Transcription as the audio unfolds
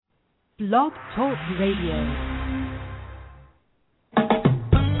Blog Talk Radio.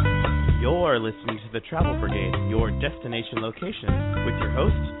 You're listening to the Travel Brigade, your destination location, with your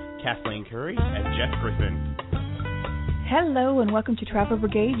hosts, Kathleen Curry and Jeff Griffin. Hello and welcome to Travel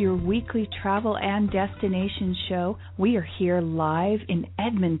Brigade, your weekly travel and destination show. We are here live in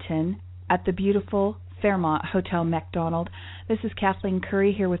Edmonton at the beautiful Fairmont Hotel MacDonald. This is Kathleen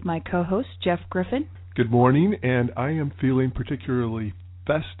Curry here with my co-host, Jeff Griffin. Good morning, and I am feeling particularly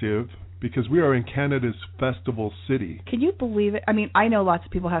festive because we are in Canada's festival city. Can you believe it? I mean, I know lots of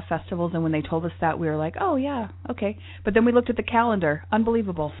people have festivals, and when they told us that, we were like, oh, yeah, okay. But then we looked at the calendar.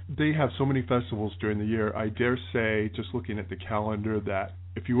 Unbelievable. They have so many festivals during the year. I dare say, just looking at the calendar, that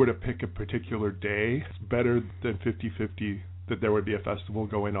if you were to pick a particular day, it's better than 50-50 that there would be a festival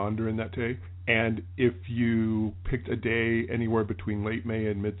going on during that day. And if you picked a day anywhere between late May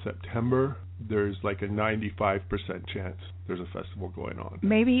and mid-September, there's like a 95% chance there's a festival going on.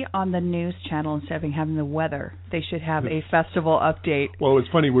 Maybe on the news channel, instead of having the weather, they should have a festival update. Well, it's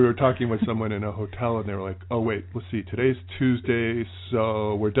funny, we were talking with someone in a hotel, and they were like, oh, wait, let's see, today's Tuesday,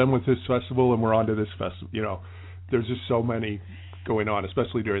 so we're done with this festival, and we're on to this festival. You know, there's just so many going on,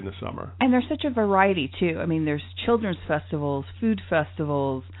 especially during the summer. And there's such a variety, too. I mean, there's children's festivals, food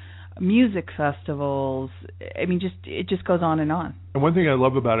festivals, music festivals. I mean, it just goes on and on. And one thing I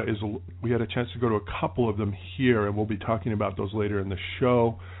love about it is we had a chance to go to a couple of them here, and we'll be talking about those later in the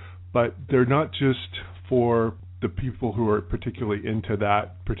show. But they're not just for the people who are particularly into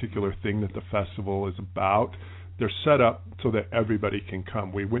that particular thing that the festival is about. They're set up so that everybody can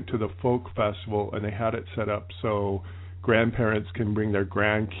come. We went to the folk festival, and they had it set up so grandparents can bring their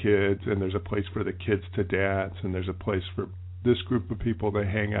grandkids, and there's a place for the kids to dance, and there's a place for this group of people to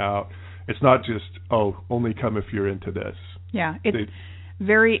hang out. It's not just, only come if you're into this. Yeah, it's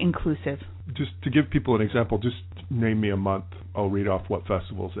very inclusive. Just to give people an example, just name me a month. I'll read off what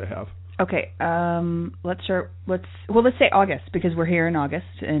festivals they have. Okay, let's say August, because we're here in August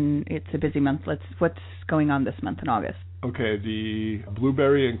and it's a busy month. What's going on this month in August? Okay, the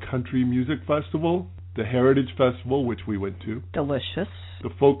Blueberry and Country Music Festival, the Heritage Festival, which we went to. Delicious. The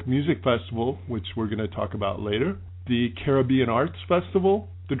Folk Music Festival, which we're going to talk about later. The Caribbean Arts Festival,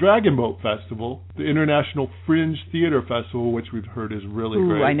 the Dragon Boat Festival, the International Fringe Theater Festival, which we've heard is really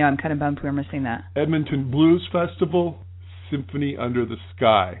great. I know, I'm kind of bummed we're missing that. Edmonton Blues Festival, Symphony Under the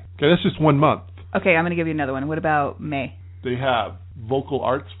Sky. Okay, that's just 1 month. Okay, I'm going to give you another one. What about May? They have Vocal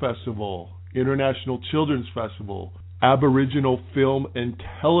Arts Festival, International Children's Festival, Aboriginal Film and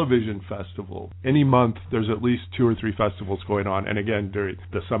Television Festival. Any month, there's at least 2 or 3 festivals going on. And again, during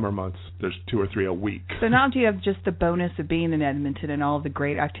the summer months, there's 2 or 3 a week. So not only do you have just the bonus of being in Edmonton and all of the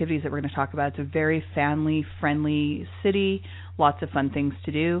great activities that we're going to talk about, it's a very family-friendly city, lots of fun things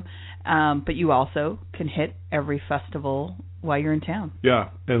to do. But you also can hit every festival while you're in town. Yeah,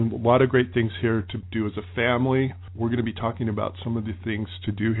 and a lot of great things here to do as a family. We're going to be talking about some of the things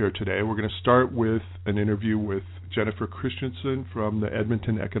to do here today. We're going to start with an interview with Jennifer Christensen from the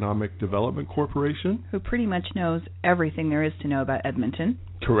Edmonton Economic Development Corporation, who pretty much knows everything there is to know about Edmonton.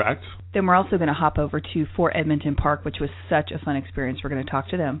 Correct. Then we're also going to hop over to Fort Edmonton Park, which was such a fun experience. We're going to talk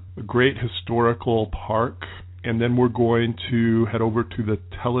to them. A great historical park. And then we're going to head over to the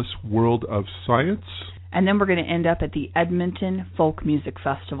Telus World of Science. And then we're going to end up at the Edmonton Folk Music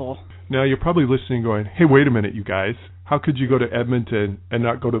Festival. Now, you're probably listening going, hey, wait a minute, you guys. How could you go to Edmonton and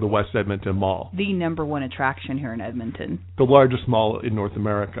not go to the West Edmonton Mall? The number one attraction here in Edmonton. The largest mall in North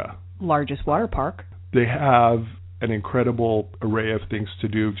America. Largest water park. They have an incredible array of things to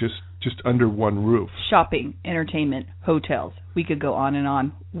do just under one roof. Shopping, entertainment, hotels. We could go on and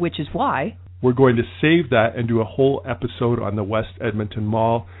on, which is why we're going to save that and do a whole episode on the West Edmonton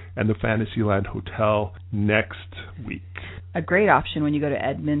Mall and the Fantasyland Hotel next week. A great option when you go to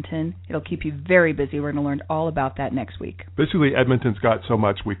Edmonton. It'll keep you very busy. We're going to learn all about that next week. Basically, Edmonton's got so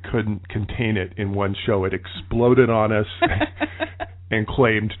much we couldn't contain it in one show. It exploded on us and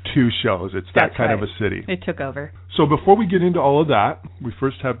claimed 2 shows. It's that kind of a city. It took over. So before we get into all of that, we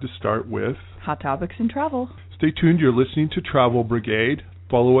first have to start with Hot Topics in Travel. Stay tuned. You're listening to Travel Brigade.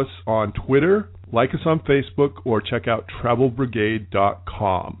 Follow us on Twitter, like us on Facebook, or check out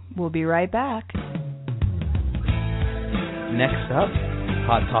travelbrigade.com. We'll be right back. Next up,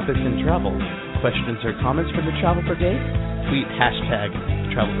 Hot Topics in Travel. Questions or comments for the Travel Brigade? Tweet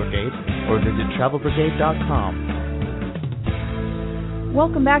 #Travel Brigade or visit travelbrigade.com.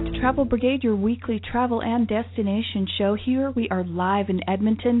 Welcome back to Travel Brigade, your weekly travel and destination show. Here we are live in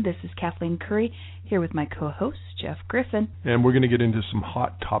Edmonton. This is Kathleen Curry, here with my co-host, Jeff Griffin. And we're going to get into some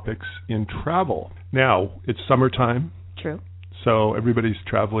hot topics in travel. Now, it's summertime. True. So everybody's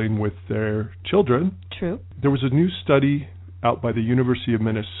traveling with their children. True. There was a new study out by the University of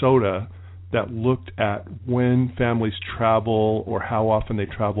Minnesota that looked at when families travel or how often they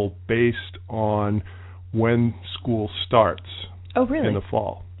travel based on when school starts in the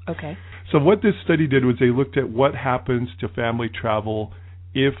fall. Okay. So what this study did was they looked at what happens to family travel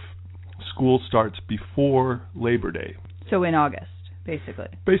if school starts before Labor Day. So in August, basically.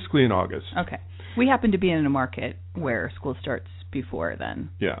 Basically in August. Okay. We happen to be in a market where school starts before then.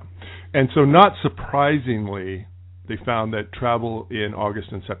 Yeah. And so not surprisingly, they found that travel in August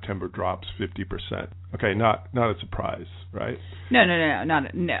and September drops 50%. Okay, not a surprise, right? No,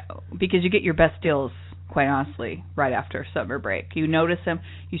 because you get your best deals, quite honestly, right after summer break. You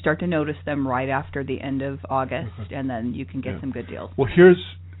start to notice them right after the end of August, and then you can get some good deals. Well,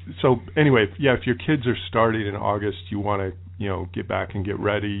 anyway, if your kids are starting in August, you want to, get back and get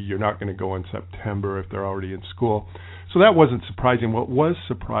ready. You're not going to go in September if they're already in school. So that wasn't surprising. What was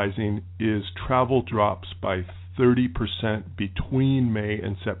surprising is travel drops by 30% between May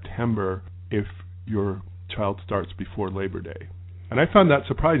and September if your child starts before Labor Day. And I found that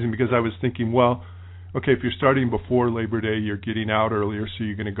surprising because I was thinking, well, okay, if you're starting before Labor Day, you're getting out earlier, so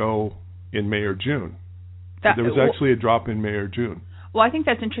you're going to go in May or June. There was actually a drop in May or June. Well, I think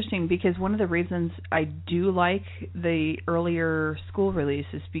that's interesting because one of the reasons I do like the earlier school release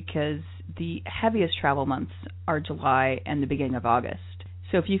is because the heaviest travel months are July and the beginning of August.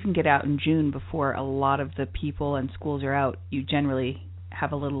 So if you can get out in June before a lot of the people and schools are out, you generally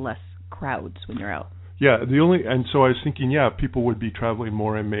have a little less crowds when you're out. Yeah, and so I was thinking, people would be traveling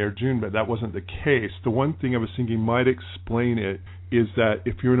more in May or June, but that wasn't the case. The one thing I was thinking might explain it is that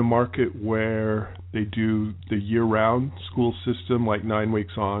if you're in a market where they do the year-round school system, like 9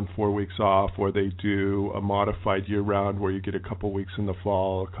 weeks on, 4 weeks off, or they do a modified year-round where you get a couple weeks in the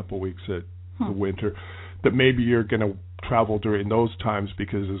fall, a couple weeks at the winter, that maybe you're going to travel during those times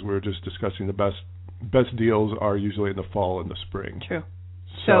because, as we were just discussing, the best deals are usually in the fall and the spring. True.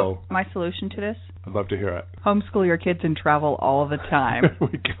 So my solution to this? I'd love to hear it. Homeschool your kids and travel all the time. There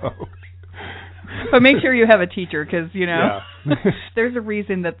we go. But make sure you have a teacher because, there's a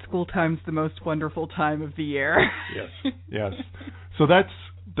reason that school time's the most wonderful time of the year. Yes. So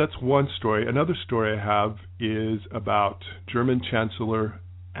that's one story. Another story I have is about German Chancellor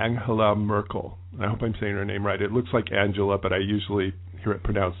Angela Merkel. I hope I'm saying her name right. It looks like Angela, but I usually hear it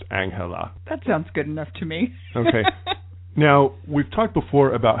pronounced Angela. That sounds good enough to me. Okay. Now, we've talked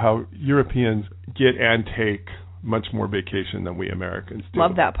before about how Europeans get and take much more vacation than we Americans do.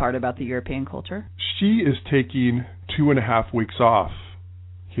 Love that part about the European culture. She is taking 2.5 weeks off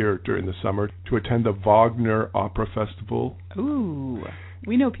here during the summer to attend the Wagner Opera Festival. Ooh,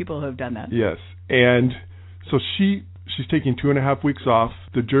 we know people who have done that. Yes, and so she's taking 2.5 weeks off.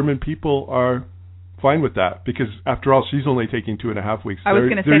 The German people are fine with that because, after all, she's only taking 2.5 weeks. They're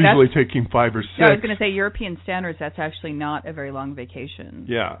usually taking 5 or 6. I was going to say, European standards, that's actually not a very long vacation.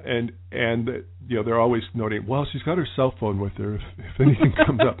 Yeah, and they're always noting, well, she's got her cell phone with her if anything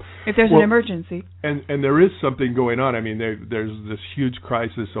comes up. If there's an emergency. And there is something going on. I mean, there's this huge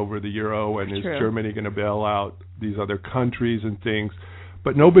crisis over the euro, and is Germany going to bail out these other countries and things?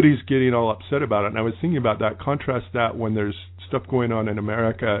 But nobody's getting all upset about it. And I was thinking about that. Contrast that when there's stuff going on in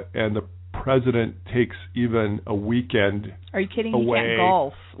America and the president takes even a weekend. Are you kidding? Away, he can't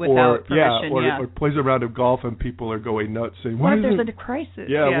golf without permission. Or plays a round of golf and people are going nuts saying, "What if there's a crisis?"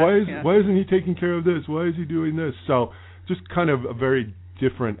 Why isn't he taking care of this? Why is he doing this? So just kind of a very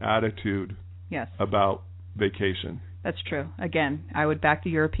different attitude about vacation. That's true. Again, I would back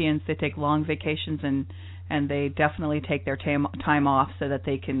the Europeans. They take long vacations and they definitely take their time off so that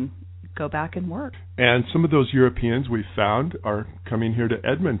they can go back and work. And some of those Europeans we found are coming here to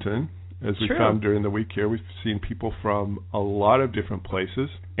Edmonton. As we found during the week here, we've seen people from a lot of different places.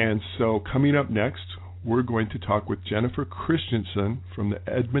 And so coming up next, we're going to talk with Jennifer Christensen from the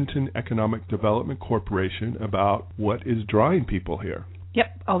Edmonton Economic Development Corporation about what is drawing people here.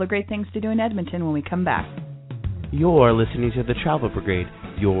 Yep, all the great things to do in Edmonton when we come back. You're listening to the Travel Brigade,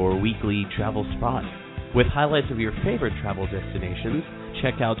 your weekly travel spot. With highlights of your favorite travel destinations,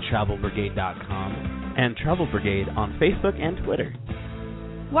 check out travelbrigade.com and Travel Brigade on Facebook and Twitter.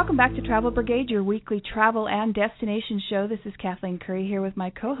 Welcome back to Travel Brigade, your weekly travel and destination show. This is Kathleen Curry here with my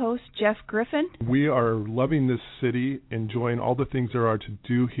co-host, Jeff Griffin. We are loving this city, enjoying all the things there are to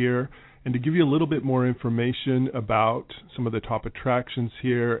do here. And to give you a little bit more information about some of the top attractions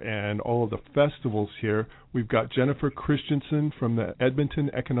here and all of the festivals here, we've got Jennifer Christensen from the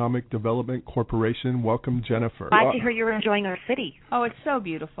Edmonton Economic Development Corporation. Welcome, Jennifer. Glad to hear you're enjoying our city. Oh, it's so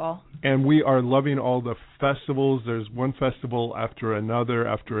beautiful. And we are loving all the festivals. There's one festival after another.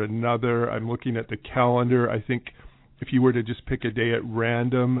 I'm looking at the calendar. I think if you were to just pick a day at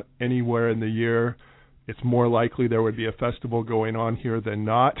random anywhere in the year, it's more likely there would be a festival going on here than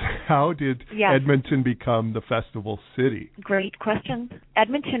not. How did Edmonton become the festival city? Great question.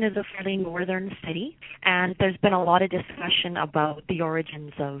 Edmonton is a fairly northern city, and there's been a lot of discussion about the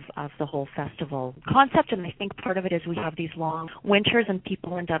origins of the whole festival concept, and I think part of it is we have these long winters and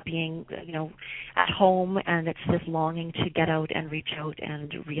people end up being, at home, and it's this longing to get out and reach out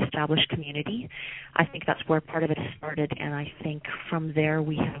and reestablish community. I think that's where part of it started, and I think from there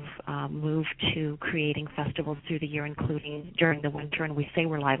we have moved to creating festivals through the year, including during the winter, and we say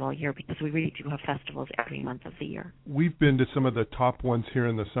we're live all year because we really do have festivals every month of the year. We've been to some of the top ones here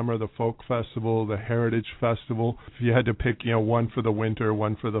in the summer, the Folk Festival, the Heritage Festival. If you had to pick, one for the winter,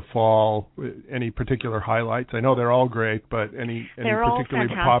 one for the fall, any particular highlights? I know they're all great, but any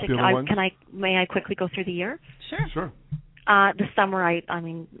particularly popular ones? May I quickly go through the year? Sure. The summer, I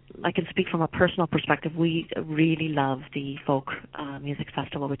can speak from a personal perspective. We really love the folk music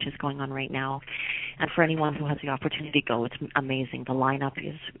festival, which is going on right now. And for anyone who has the opportunity to go, it's amazing. The lineup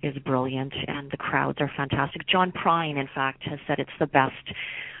is brilliant, and the crowds are fantastic. John Prine, in fact, has said it's the best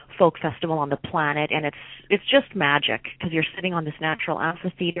folk festival on the planet, and it's just magic because you're sitting on this natural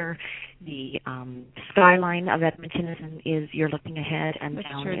amphitheater. The skyline of Edmonton is you're looking ahead, and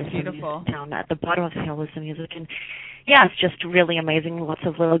down is beautiful. Down at the bottom of the hill is the music, and it's just really amazing. Lots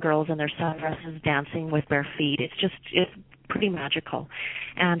of little girls in their sundresses dancing with bare feet. It's pretty magical.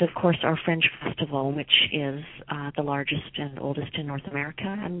 And of course our Fringe Festival, which is the largest and oldest in North America,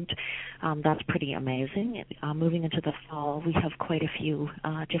 and that's pretty amazing. Moving into the fall, we have quite a few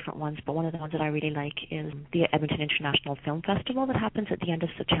different ones, but one of the ones that I really like is the Edmonton International Film Festival that happens at the end of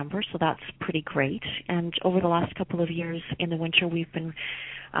September, so that's pretty great. And over the last couple of years in the winter, we've been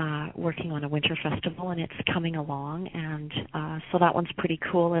working on a winter festival, and it's coming along, and so that one's pretty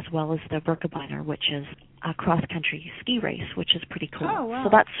cool, as well as the Burkebiner, which is a cross-country ski race, which is pretty cool. Oh, wow. So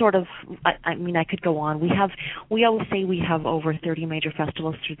that's sort of, I could go on. We always say we have over 30 major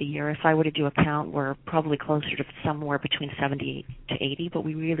festivals through the year. If I were to do a count, we're probably closer to somewhere between 70 to 80, but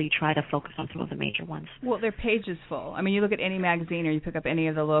we really try to focus on some of the major ones. Well, their page is full. I mean, you look at any magazine or you pick up any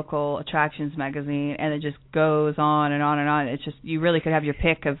of the local attractions magazine, and it just goes on and on and on. It's just, you really could have your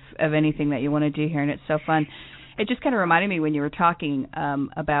pick of anything that you want to do here, and it's so fun. It just kind of reminded me when you were talking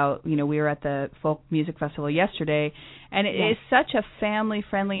about, we were at the Folk Music Festival yesterday, and it is such a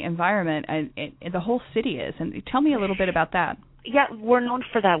family-friendly environment, and the whole city is. And tell me a little bit about that. Yeah, we're known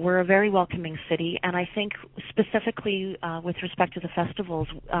for that. We're a very welcoming city, and I think specifically with respect to the festivals,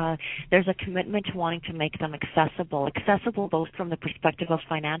 there's a commitment to wanting to make them accessible both from the perspective of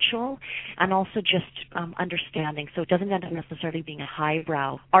financial and also just understanding. So it doesn't end up necessarily being a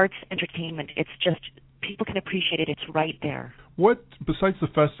highbrow arts entertainment. It's just people can appreciate it. It's right there. What, besides the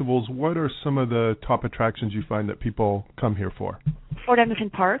festivals, what are some of the top attractions you find that people come here for? Fort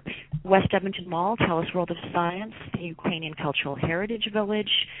Edmonton Park, West Edmonton Mall, Telus World of Science, the Ukrainian Cultural Heritage Village.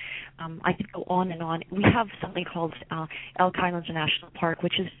 I could go on and on. We have something called Elk Island National Park,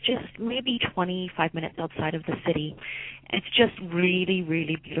 which is just maybe 25 minutes outside of the city. It's just really,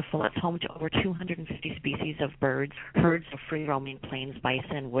 really beautiful. It's home to over 250 species of birds, herds of free-roaming plains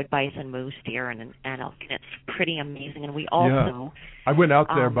bison, wood bison, moose, deer, and elk. And it's pretty amazing. And we also... I went out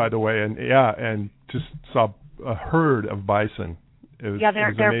there, by the way, and just saw a herd of bison.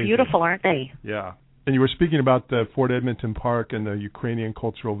 They're beautiful, aren't they? Yeah. And you were speaking about the Fort Edmonton Park and the Ukrainian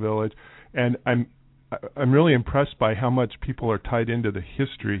Cultural Village, and I'm really impressed by how much people are tied into the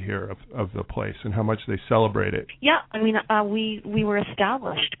history here of the place and how much they celebrate it. Yeah, I mean, we were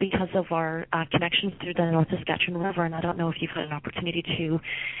established because of our connections through the North Saskatchewan River, and I don't know if you've had an opportunity to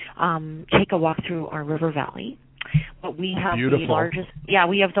take a walk through our river valley, but we have Beautiful.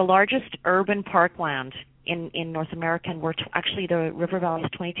 We have the largest urban parkland in North America, and actually the river valley is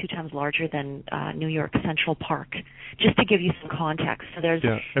 22 times larger than New York Central Park, just to give you some context. So there's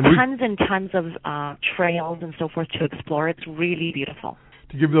tons and tons of trails and so forth to explore. It's really beautiful.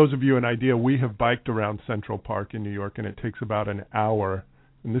 To give those of you an idea, we have biked around Central Park in New York, and it takes about an hour.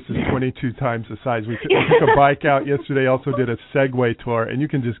 And this is 22 times the size. We took a bike out yesterday, also did a Segway tour, and you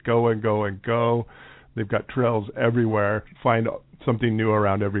can just go and go and go. They've got trails everywhere. Find something new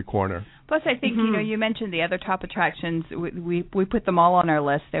around every corner. Plus, I think, you mentioned the other top attractions. We put them all on our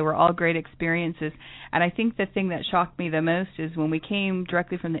list. They were all great experiences. And I think the thing that shocked me the most is when we came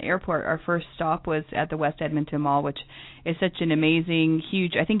directly from the airport, our first stop was at the West Edmonton Mall, which is such an amazing,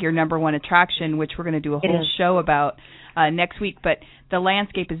 huge, I think your number one attraction, which we're going to do a whole show about next week. But the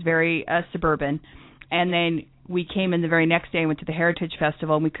landscape is very suburban. And then we came in the very next day and went to the Heritage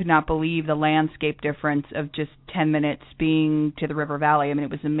Festival, and we could not believe the landscape difference of just 10 minutes being to the river valley. I mean, it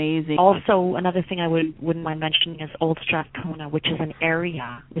was amazing. Also, another thing I wouldn't mind mentioning is Old Strathcona, which is an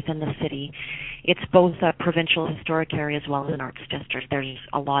area within the city. It's both a provincial historic area as well as an arts district. There's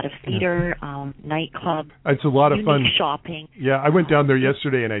a lot of theater, nightclub, it's a lot of fun shopping. Yeah, I went down there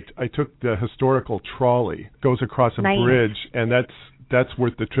yesterday, and I took the historical trolley. Goes across a bridge, and that's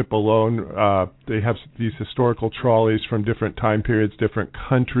worth the trip alone. They have these historical trolleys from different time periods, different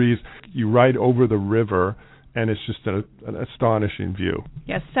countries. You ride over the river, and it's just an astonishing view.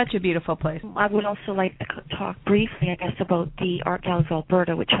 Yes, such a beautiful place. I would also like to talk briefly, I guess, about the Art Gallery of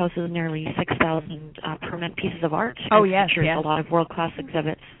Alberta, which houses nearly 6,000 permanent pieces of art. Oh, yes, features a lot of world-class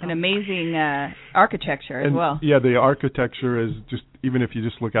exhibits. An amazing architecture as well. Yeah, the architecture is just, even if you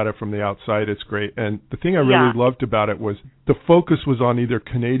just look at it from the outside, it's great. And the thing I really loved about it was the focus was on either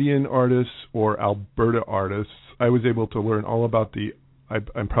Canadian artists or Alberta artists. I was able to learn all about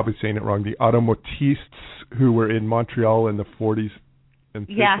I'm probably saying it wrong, the automotistes who were in Montreal in the 40s and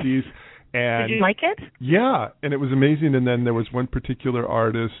 50s. And did you like it? Yeah, and it was amazing. And then there was one particular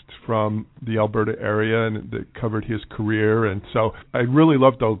artist from the Alberta area and that covered his career. And so I really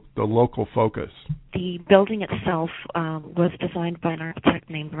loved the local focus. The building itself was designed by an architect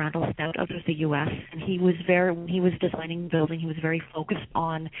named Randall Stout out of the U.S. And when he was designing the building, he was very focused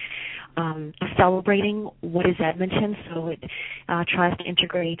on celebrating what is Edmonton. So it tries to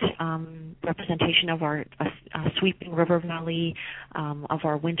integrate representation of our sweeping river valley, of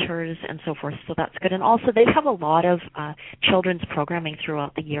our winters, and so forth. So that's good. And also they have a lot of children's programming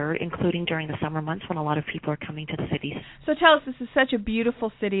throughout the year, including during the summer months when a lot of people are coming to the cities. So tell us, this is such a beautiful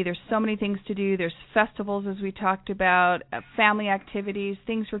city. There's so many things to do. There's festivals, as we talked about, family activities,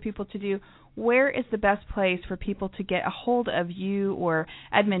 things for people to do. Where is the best place for people to get a hold of you or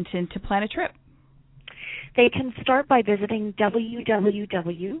Edmonton to plan a trip? They can start by visiting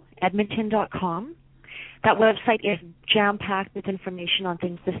www.edmonton.com. That website is jam-packed with information on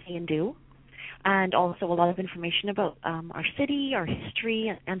things to see and do, and also a lot of information about our city, our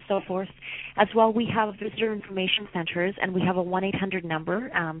history, and so forth. As well, we have visitor information centers, and we have a 1-800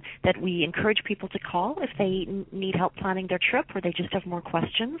 number that we encourage people to call if they need help planning their trip or they just have more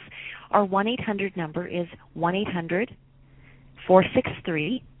questions. Our 1-800 number is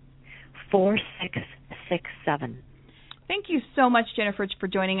 1-800-463-4667. Thank you so much, Jennifer, for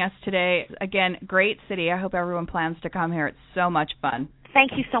joining us today. Again, great city. I hope everyone plans to come here. It's so much fun.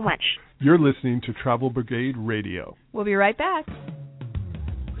 Thank you so much. You're listening to Travel Brigade Radio. We'll be right back.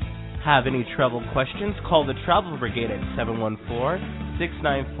 Have any travel questions? Call the Travel Brigade at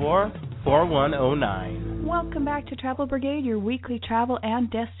 714-694-4109. Welcome back to Travel Brigade, your weekly travel and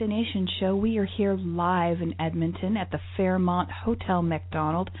destination show. We are here live in Edmonton at the Fairmont Hotel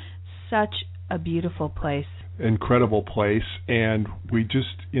MacDonald. Such a beautiful place. Incredible place, and we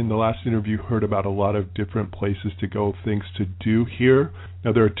just in the last interview heard about a lot of different places to go, things to do here.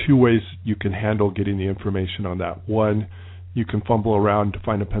 Now there are two ways you can handle getting the information on that. One, you can fumble around to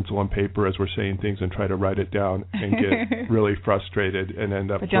find a pencil and paper as we're saying things and try to write it down and get really frustrated and end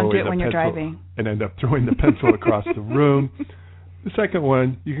up throwing the pencil across the room. The second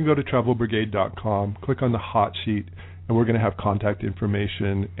one, you can go to travelbrigade.com, click on the hot sheet, and we're going to have contact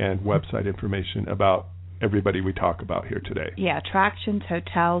information and website information about everybody we talk about here today. Yeah, attractions,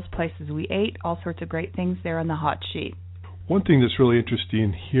 hotels, places we ate, all sorts of great things there on the hot sheet. One thing that's really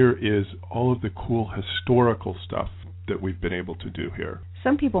interesting here is all of the cool historical stuff that we've been able to do here.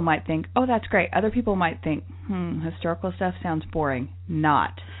 Some people might think, oh, that's great. Other people might think, historical stuff sounds boring.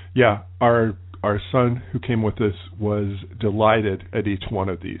 Not. Yeah, our son who came with us was delighted at each one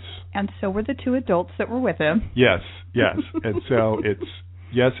of these. And so were the two adults that were with him. Yes. And so it's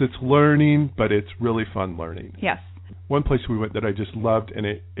learning, but it's really fun learning. Yes. One place we went that I just loved, and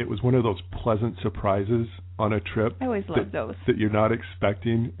it was one of those pleasant surprises on a trip. I always love those. That you're not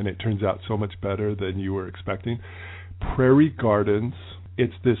expecting, and it turns out so much better than you were expecting. Prairie Gardens.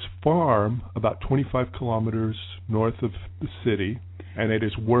 It's this farm about 25 kilometers north of the city, and it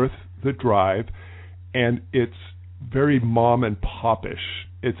is worth the drive, and it's very mom and pop-ish.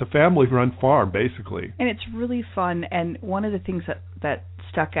 It's a family-run farm, basically. And it's really fun, and one of the things that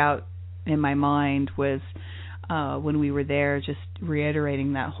stuck out in my mind was when we were there, just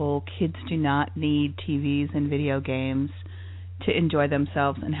reiterating that whole kids do not need TVs and video games to enjoy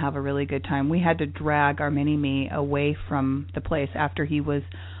themselves and have a really good time. We had to drag our mini-me away from the place after he was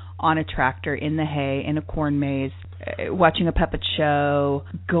on a tractor in the hay in a corn maze, watching a puppet show,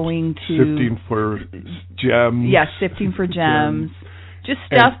 going to... Sifting for gems. Yeah, sifting for gems. Just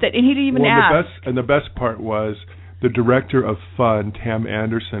stuff and, that, and he didn't even ask. The best part was the director of fun, Tam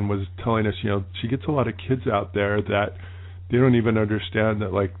Anderson, was telling us, she gets a lot of kids out there that they don't even understand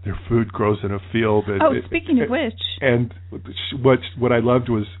that, like, their food grows in a field. And speaking of which. And what I loved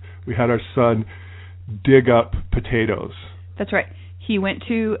was we had our son dig up potatoes. That's right. He went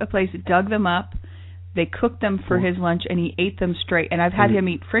to a place, dug them up. They cooked them for his lunch, and he ate them straight. And I've had him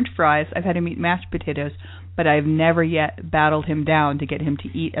eat French fries. I've had him eat mashed potatoes. But I've never yet battled him down to get him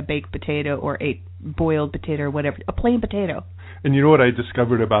to eat a baked potato or a boiled potato or whatever, a plain potato. And you know what I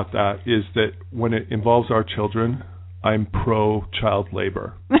discovered about that is that when it involves our children, I'm pro-child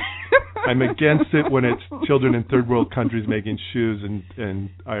labor. I'm against it when it's children in third world countries making shoes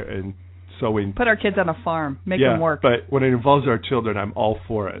and sewing. Put our kids on a farm, make them work. But when it involves our children, I'm all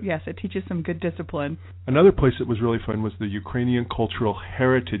for it. Yes, it teaches them good discipline. Another place that was really fun was the Ukrainian Cultural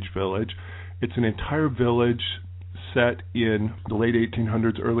Heritage Village. It's an entire village set in the late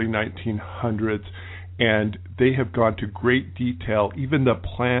 1800s, early 1900s, and they have gone to great detail. Even the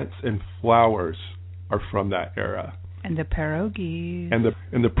plants and flowers are from that era. And the pierogies.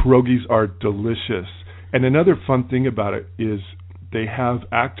 And the pierogies are delicious. And another fun thing about it is they have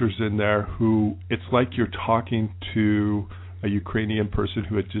actors in there who, it's like you're talking to a Ukrainian person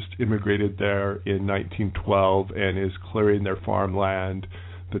who had just immigrated there in 1912 and is clearing their farmland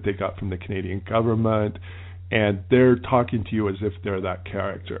that they got from the Canadian government, and they're talking to you as if they're that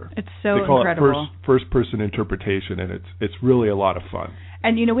character. It's so they call incredible. It first-person interpretation, and it's really a lot of fun.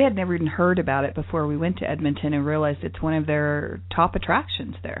 And, we had never even heard about it before we went to Edmonton and realized it's one of their top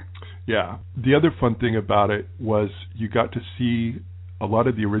attractions there. Yeah. The other fun thing about it was you got to see a lot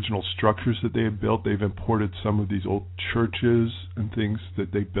of the original structures that they had built. They've imported some of these old churches and things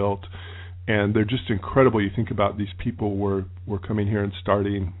that they built, and they're just incredible. You think about these people were coming here and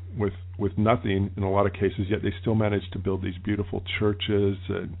starting with nothing in a lot of cases, yet they still managed to build these beautiful churches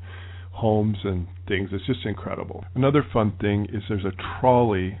and homes and things. It's just incredible. Another fun thing is there's a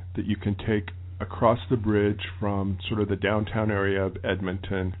trolley that you can take across the bridge from sort of the downtown area of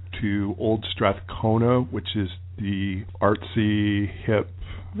Edmonton to Old Strathcona, which is the artsy, hip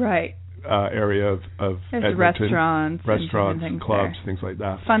area of Edmonton. Restaurants, and clubs, there. Things like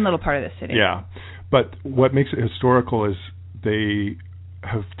that. Fun little part of the city. Yeah. But what makes it historical is they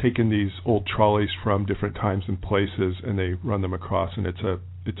have taken these old trolleys from different times and places, and they run them across, and it's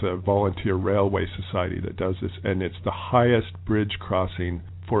a volunteer railway society that does this, and it's the highest bridge crossing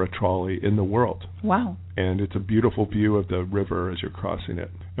for a trolley in the world. Wow. And it's a beautiful view of the river as you're crossing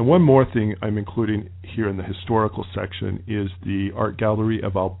it. And one more thing I'm including here in the historical section is the Art Gallery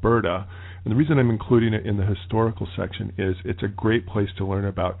of Alberta. And the reason I'm including it in the historical section is it's a great place to learn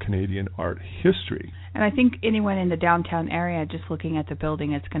about Canadian art history. And I think anyone in the downtown area, just looking at the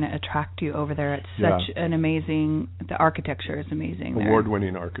building, it's going to attract you over there. It's such an amazing, the architecture is amazing there.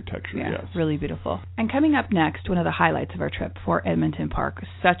 Award-winning architecture, yes. Really beautiful. And coming up next, one of the highlights of our trip, Fort Edmonton Park.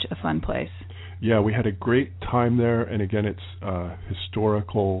 Such a fun place. Yeah, we had a great time there, and again, it's a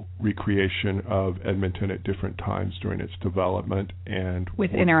historical recreation of Edmonton at different times during its development. And with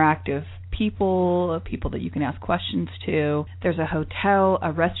interactive people that you can ask questions to. There's a hotel,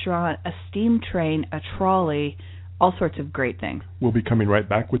 a restaurant, a steam train, a trolley, all sorts of great things. We'll be coming right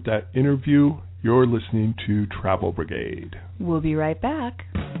back with that interview. You're listening to Travel Brigade. We'll be right back.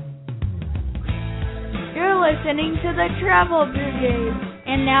 You're listening to the Travel Brigade.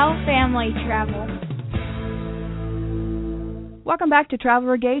 And now, family travel. Welcome back to Travel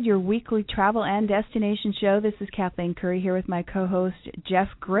Brigade, your weekly travel and destination show. This is Kathleen Curry here with my co-host, Jeff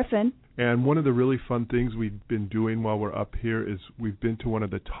Griffin. And one of the really fun things we've been doing while we're up here is we've been to one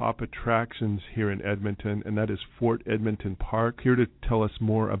of the top attractions here in Edmonton, and that is Fort Edmonton Park. Here to tell us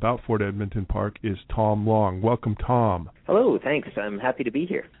more about Fort Edmonton Park is Tom Long. Welcome, Tom. Hello, thanks. I'm happy to be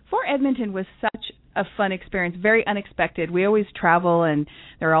here. Fort Edmonton was such a fun experience, very unexpected. We always travel, and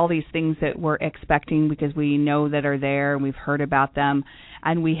there are all these things that we're expecting because we know that are there, and we've heard about them,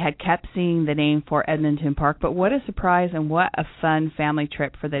 and we had kept seeing the name Fort Edmonton Park. But what a surprise and what a fun family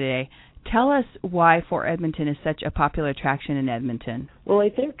trip for the day. Tell us why Fort Edmonton is such a popular attraction in Edmonton. Well, I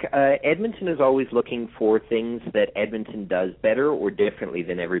think Edmonton is always looking for things that Edmonton does better or differently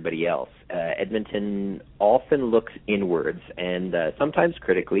than everybody else. Edmonton often looks inwards, and sometimes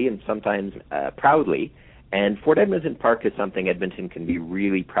critically and sometimes proudly. And Fort Edmonton Park is something Edmonton can be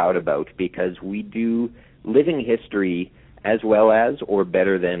really proud about because we do living history as well as or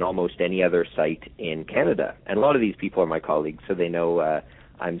better than almost any other site in Canada. And a lot of these people are my colleagues, so they know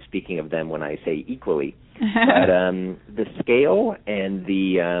I'm speaking of them when I say equally. But the scale and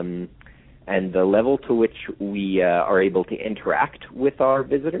the level to which we are able to interact with our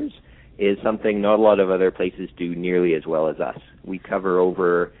visitors is something not a lot of other places do nearly as well as us. We cover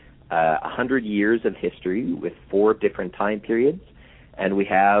over 100 years of history with 4 different time periods, and we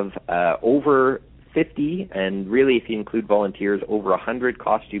have over 50, and really if you include volunteers, over 100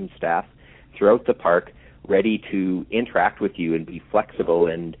 costume staff throughout the park ready to interact with you and be flexible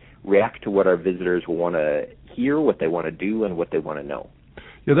and react to what our visitors will want to hear, what they want to do, and what they want to know.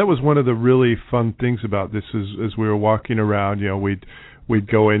 Yeah, that was one of the really fun things about this is as we were walking around, you know, we'd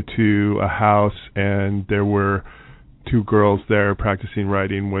go into a house and there were 2 girls there practicing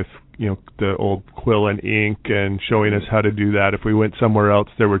writing with, you know, the old quill and ink and showing us how to do that. If we went somewhere else,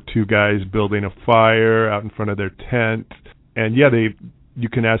 there were 2 guys building a fire out in front of their tent. And yeah, you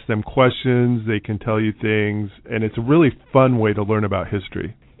can ask them questions, they can tell you things, and it's a really fun way to learn about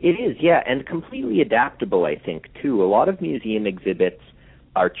history. It is, yeah, and completely adaptable, I think, too. A lot of museum exhibits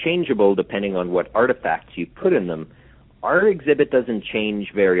are changeable depending on what artifacts you put in them. Our exhibit doesn't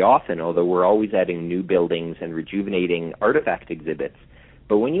change very often, although we're always adding new buildings and rejuvenating artifact exhibits.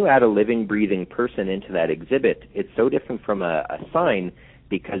 But when you add a living, breathing person into that exhibit, it's so different from a sign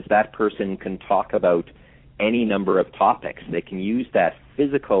because that person can talk about any number of topics. They can use that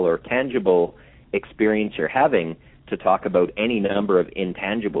physical or tangible experience you're having to talk about any number of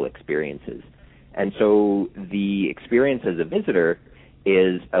intangible experiences. And so the experience as a visitor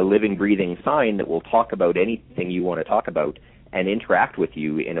is a living, breathing sign that will talk about anything you want to talk about and interact with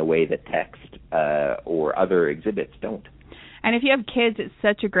you in a way that text or other exhibits don't. And if you have kids, it's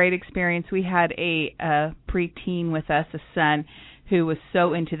such a great experience. We had a preteen with us, a son, who was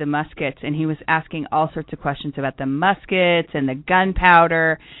so into the muskets, and he was asking all sorts of questions about the muskets and the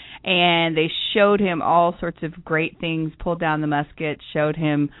gunpowder, and they showed him all sorts of great things, pulled down the musket, showed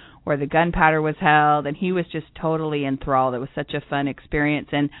him where the gunpowder was held, and he was just totally enthralled. It was such a fun experience.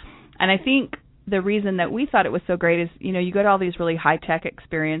 And I think the reason that we thought it was so great is, you know, you go to all these really high-tech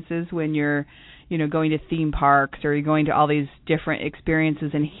experiences when you're, you know, going to theme parks or you're going to all these different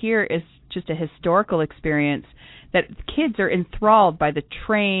experiences, and here is just a historical experience that kids are enthralled by the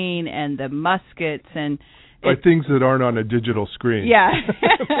train and the muskets and by things that aren't on a digital screen. Yeah.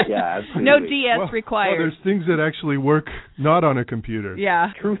 Yeah, absolutely. No DS required. Well, there's things that actually work not on a computer.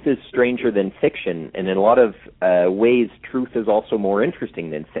 Yeah. Truth is stranger than fiction, and in a lot of ways, truth is also more interesting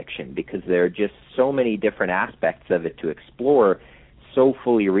than fiction because there are just so many different aspects of it to explore, so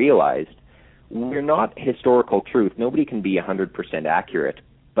fully realized. We're not historical truth. Nobody can be 100% accurate.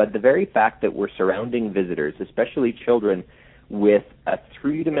 But the very fact that we're surrounding visitors, especially children, with a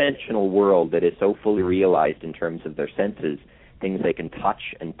 3-dimensional world that is so fully realized in terms of their senses, things they can touch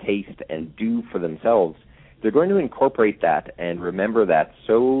and taste and do for themselves, they're going to incorporate that and remember that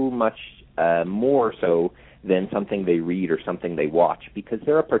so much more so than something they read or something they watch because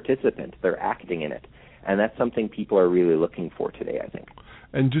they're a participant, they're acting in it. And that's something people are really looking for today, I think.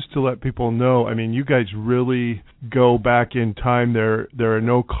 And just to let people know, I mean, you guys really go back in time. There are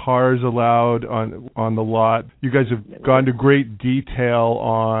no cars allowed on the lot. You guys have gone to great detail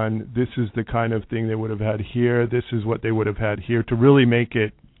on this is the kind of thing they would have had here, this is what they would have had here, to really make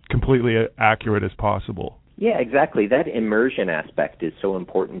it completely accurate as possible. Yeah, exactly. That immersion aspect is so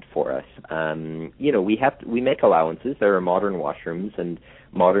important for us. You know, we make allowances. There are modern washrooms and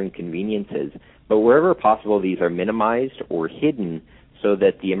modern conveniences, but wherever possible, these are minimized or hidden so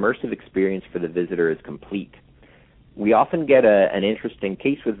that the immersive experience for the visitor is complete. We often get an interesting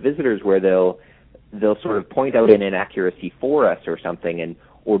case with visitors where they'll sort of point out an inaccuracy for us or something,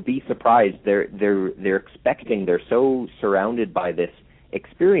 or be surprised. They're expecting. They're so surrounded by this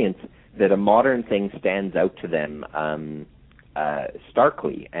experience that a modern thing stands out to them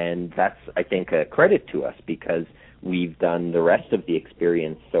starkly, and that's, I think, a credit to us because we've done the rest of the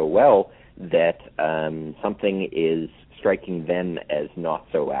experience so well that something is striking them as not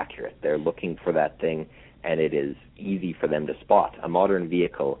so accurate. They're looking for that thing, and it is easy for them to spot. A modern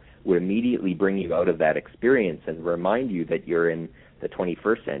vehicle would immediately bring you out of that experience and remind you that you're in the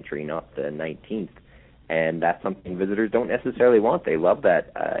 21st century, not the 19th. And that's something visitors don't necessarily want. They love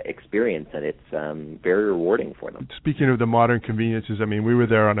that experience, and it's very rewarding for them. Speaking of the modern conveniences, I mean, we were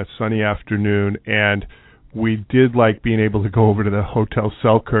there on a sunny afternoon, and we did like being able to go over to the Hotel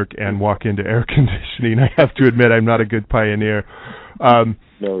Selkirk and walk into air conditioning. I have to admit, I'm not a good pioneer. No,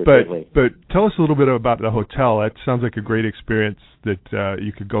 but tell us a little bit about the hotel. That sounds like a great experience that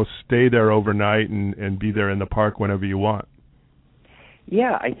you could go stay there overnight and be there in the park whenever you want.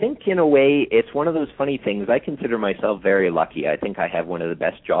 Yeah, I think in a way it's one of those funny things. I consider myself very lucky. I think I have one of the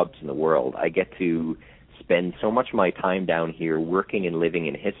best jobs in the world. I get to spend so much of my time down here working and living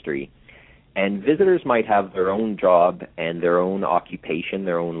in history. And visitors might have their own job and their own occupation,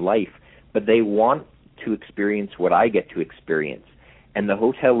 their own life, but they want to experience what I get to experience. And the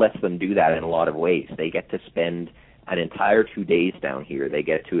hotel lets them do that in a lot of ways. They get to spend an entire 2 days down here. They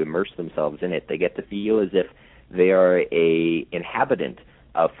get to immerse themselves in it. They get to feel as if they are a inhabitant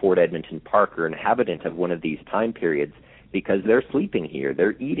of Fort Edmonton Park or inhabitant of one of these time periods, because they're sleeping here,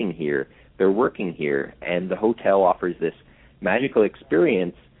 they're eating here, they're working here, and the hotel offers this magical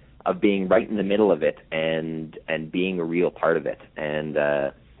experience of being right in the middle of it and being a real part of it. And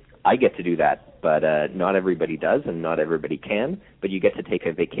I get to do that, but not everybody does and not everybody can, but you get to take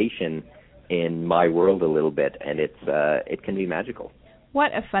a vacation in my world a little bit, and it can be magical.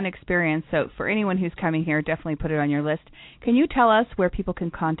 What a fun experience. So for anyone who's coming here, definitely put it on your list. Can you tell us where people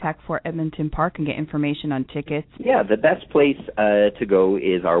can contact Fort Edmonton Park and get information on tickets? Yeah, the best place to go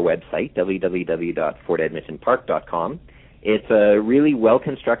is our website, www.fortedmontonpark.com. It's a really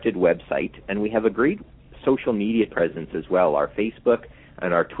well-constructed website, and we have a great social media presence as well. Our Facebook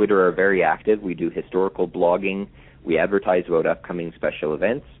and our Twitter are very active. We do historical blogging. We advertise about upcoming special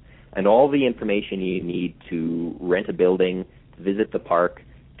events, and all the information you need to rent a building, visit the park,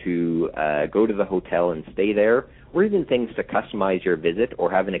 to go to the hotel and stay there, or even things to customize your visit or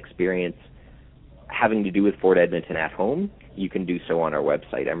have an experience having to do with Fort Edmonton at home, you can do so on our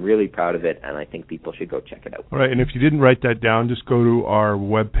website. I'm really proud of it, and I think people should go check it out. All right, and if you didn't write that down, just go to our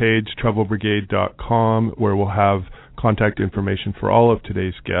webpage, travelbrigade.com, where we'll have contact information for all of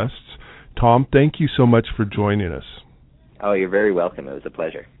today's guests. Tom, thank you so much for joining us. Oh, you're very welcome. It was a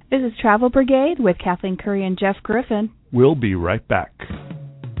pleasure. This is Travel Brigade with Kathleen Curry and Jeff Griffin. We'll be right back.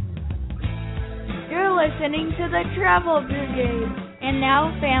 You're listening to the Travel Brigade. And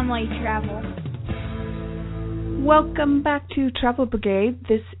now, family travel. Welcome back to Travel Brigade.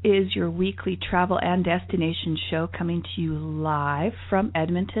 This is your weekly travel and destination show coming to you live from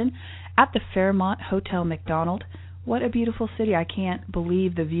Edmonton at the Fairmont Hotel MacDonald. What a beautiful city. I can't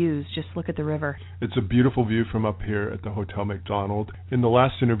believe the views. Just look at the river. It's a beautiful view from up here at the Hotel MacDonald. In the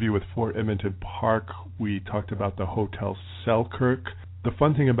last interview with Fort Edmonton Park, we talked about the Hotel Selkirk. The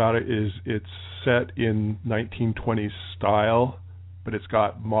fun thing about it is it's set in 1920s style, but it's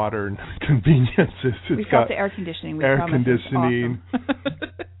got modern conveniences. We've got the air conditioning. Air conditioning,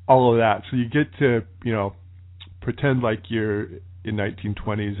 awesome. All of that. So you get to, pretend like you're in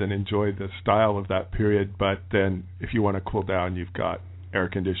 1920s and enjoy the style of that period, but then if you want to cool down, you've got air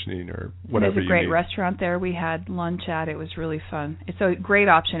conditioning or whatever you need. There's a great restaurant there. We had lunch at. It was really fun. It's a great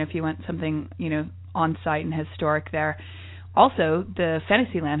option if you want something, on-site and historic there. Also, the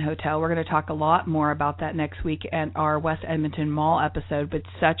Fantasyland Hotel, we're going to talk a lot more about that next week in our West Edmonton Mall episode, but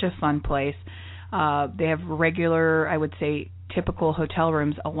such a fun place. They have regular, I would say, typical hotel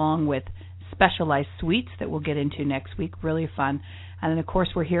rooms along with specialized suites that we'll get into next week. Really fun. And then, of course,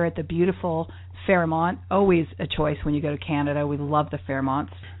 we're here at the beautiful Fairmont. Always a choice when you go to Canada. We love the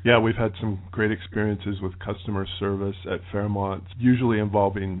Fairmonts. Yeah, we've had some great experiences with customer service at Fairmont, usually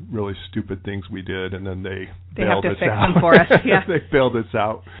involving really stupid things we did, and then they have to fix out. them for us. Yeah. They bailed us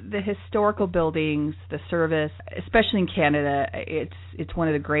out. The historical buildings, the service, especially in Canada, it's one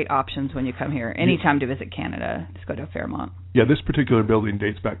of the great options when you come here. Anytime to visit Canada, just go to Fairmont. Yeah, this particular building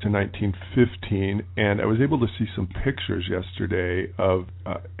dates back to 1915, and I was able to see some pictures yesterday of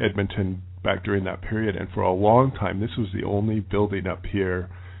Edmonton back during that period, and for a long time this was the only building up here.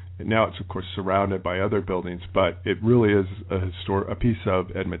 And now it's, of course, surrounded by other buildings, but it really is a piece of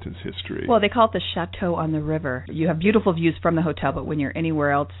Edmonton's history. Well, they call it the Chateau on the River. You have beautiful views from the hotel, but when you're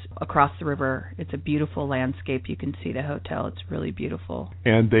anywhere else across the river, it's a beautiful landscape. You can see the hotel. It's really beautiful.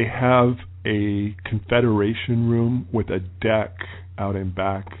 And they have a Confederation room with a deck out in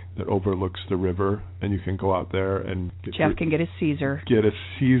back that overlooks the river, and you can go out there and Jeff can get a Caesar. Get a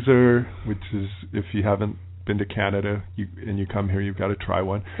Caesar, which is, if you haven't been to Canada and you come here, you've got to try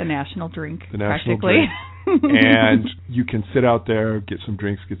one. The national drink. The national drink. And you can sit out there, get some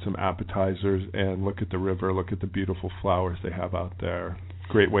drinks, get some appetizers, and look at the river, look at the beautiful flowers they have out there.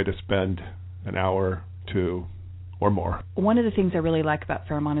 Great way to spend an hour, two, or more. One of the things I really like about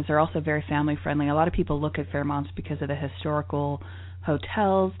Fairmont is they're also very family friendly. A lot of people look at Fairmonts because of the historical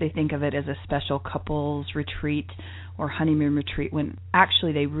hotels. They think of it as a special couples retreat or honeymoon retreat, when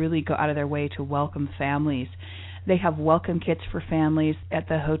actually they really go out of their way to welcome families. They have welcome kits for families at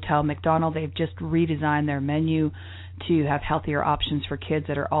the Hotel MacDonald. They've just redesigned their menu to have healthier options for kids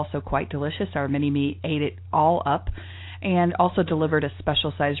that are also quite delicious. Our mini-me ate it all up, and also delivered a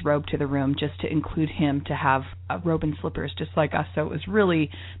special-sized robe to the room just to include him to have a robe and slippers just like us. So it was really,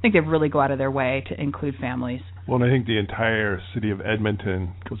 I think they really go out of their way to include families. Well, and I think the entire city of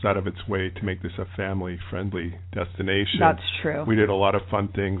Edmonton goes out of its way to make this a family-friendly destination. That's true. We did a lot of fun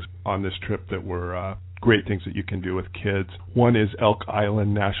things on this trip that were great things that you can do with kids. One is Elk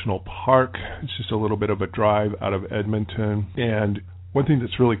Island National Park. It's just a little bit of a drive out of Edmonton. And one thing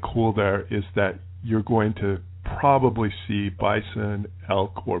that's really cool there is that you're going to probably see bison,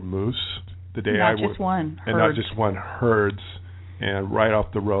 elk, or moose. The day not just one. And herds. not just one, herds, and right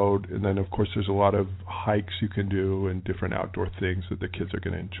off the road. And then, of course, there's a lot of hikes you can do and different outdoor things that the kids are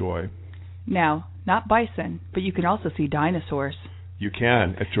going to enjoy. Now, not bison, but you can also see dinosaurs. You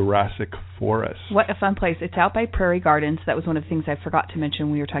can at Jurassic Forest. What a fun place. It's out by Prairie Gardens. That was one of the things I forgot to mention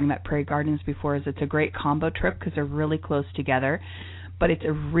when we were talking about Prairie Gardens before, is it's a great combo trip because they're really close together. But it's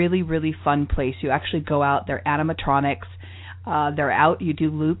a really, really fun place. You actually go out. They're animatronics. They're out. You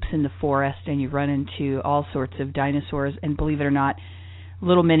do loops in the forest, and you run into all sorts of dinosaurs. And believe it or not,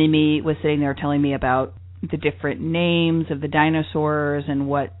 little mini-me was sitting there telling me about the different names of the dinosaurs and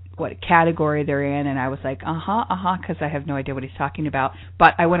what category they're in, and I was like, because I have no idea what he's talking about.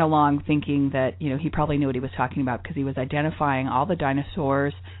 But I went along thinking that, he probably knew what he was talking about because he was identifying all the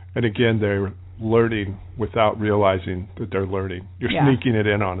dinosaurs. And again, they're learning without realizing that they're learning. You're sneaking it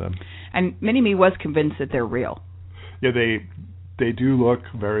in on them. And Mini-Me was convinced that they're real. Yeah, they do look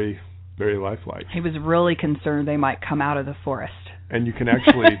very, very lifelike. He was really concerned they might come out of the forest. And you can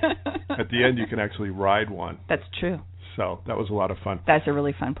actually, at the end, you can actually ride one. That's true. So that was a lot of fun. That's a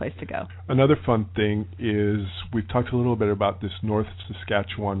really fun place to go. Another fun thing is we've talked a little bit about this North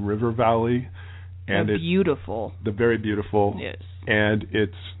Saskatchewan River Valley. And it's beautiful. The very beautiful. Yes. And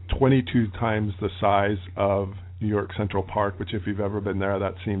it's 22 times the size of New York Central Park, which if you've ever been there,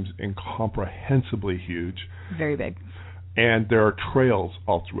 that seems incomprehensibly huge. Very big. And there are trails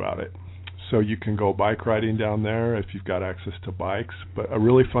all throughout it. So you can go bike riding down there if you've got access to bikes. But a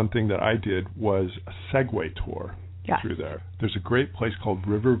really fun thing that I did was a Segway tour. Through there. There's a great place called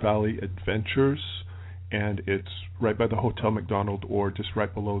River Valley Adventures, and it's right by the Hotel MacDonald, or just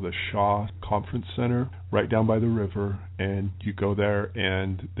right below the Shaw Conference Center, right down by the river. And you go there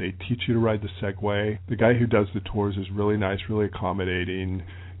and they teach you to ride the Segway. The guy who does the tours is really nice, really accommodating,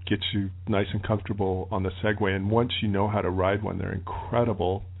 gets you nice and comfortable on the Segway. And once you know how to ride one, they're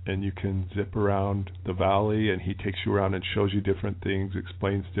incredible. And you can zip around the valley, and he takes you around and shows you different things,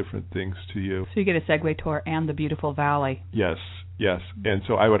 explains different things to you. So you get a Segway tour and the beautiful valley. Yes. And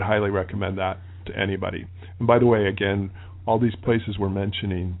so I would highly recommend that to anybody. And by the way, again, all these places we're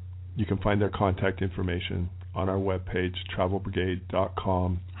mentioning, you can find their contact information on our webpage,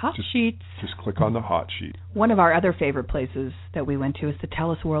 travelbrigade.com. Hot sheets. Just click on the hot sheet. One of our other favorite places that we went to is the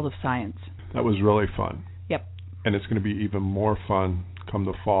Telus World of Science. That was really fun. Yep. And it's going to be even more fun come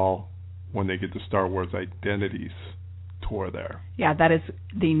the fall when they get the Star Wars Identities tour there. Yeah, that is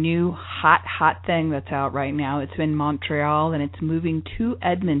the new hot thing that's out right now. It's in Montreal, and it's moving to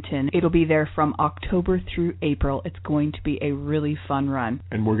Edmonton. It'll be there from October through April. It's going to be a really fun run.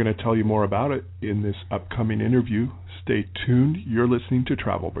 And we're going to tell you more about it in this upcoming interview. Stay tuned. You're listening to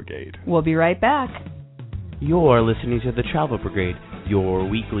Travel Brigade. We'll be right back. You're listening to the Travel Brigade, your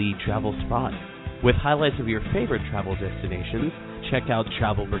weekly travel spot. With highlights of your favorite travel destinations, check out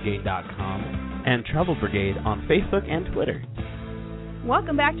travelbrigade.com and Travel Brigade on Facebook and Twitter.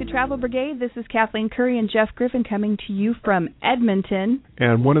 Welcome back to Travel Brigade. This is Kathleen Curry and Jeff Griffin coming to you from Edmonton.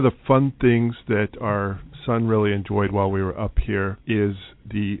 And one of the fun things that our son really enjoyed while we were up here is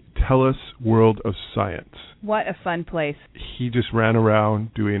the Telus World of Science. What a fun place. He just ran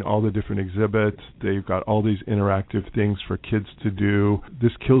around doing all the different exhibits. They've got all these interactive things for kids to do.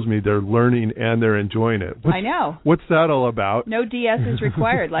 This kills me. They're learning and they're enjoying it. I know. What's that all about? No DS is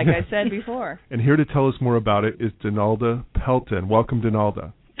required, like I said before. And here to tell us more about it is Donalda Pelton. Welcome,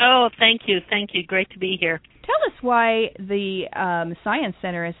 Donalda. Oh, thank you. Great to be here. Tell us why the Science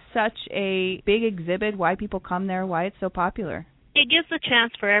Center is such a big exhibit, why people come there, why it's so popular. It gives a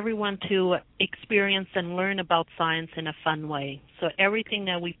chance for everyone to experience and learn about science in a fun way. So everything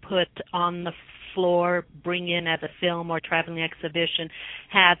that we put on the floor, bring in as a film or traveling exhibition,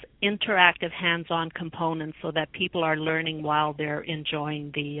 has interactive hands-on components so that people are learning while they're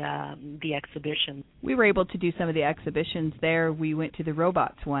enjoying the exhibition. We were able to do some of the exhibitions there. We went to the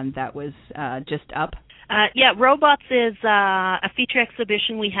robots one that was just up. Robots is a feature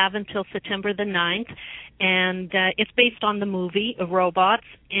exhibition we have until September the 9th, and it's based on the movie Robots,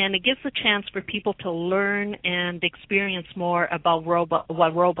 and it gives a chance for people to learn and experience more about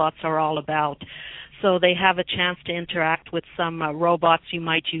what robots are all about. So they have a chance to interact with some robots you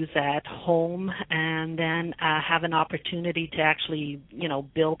might use at home, and then have an opportunity to actually,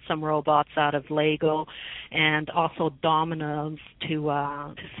 build some robots out of Lego, and also dominoes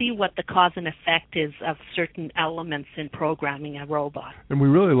to see what the cause and effect is of certain elements in programming a robot. And we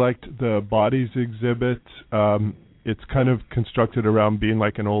really liked the bodies exhibit. it's kind of constructed around being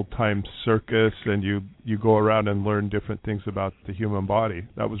like an old-time circus, and you go around and learn different things about the human body.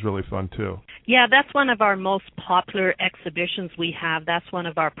 That was really fun, too. Yeah, that's one of our most popular exhibitions we have. That's one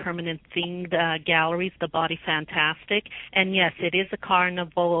of our permanent themed galleries, the Body Fantastic. And yes, it is a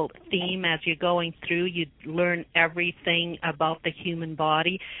carnival theme. As you're going through, you learn everything about the human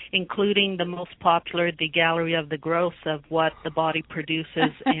body, including the most popular, the Gallery of the Gross, of what the body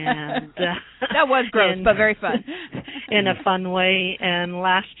produces. And that was gross, but very fun. In a fun way. And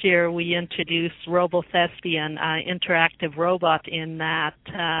last year we introduced RoboThespian, interactive robot in that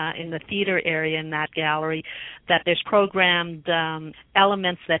in the theater area in that gallery, that there's programmed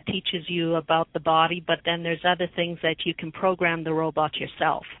elements that teaches you about the body, but then there's other things that you can program the robot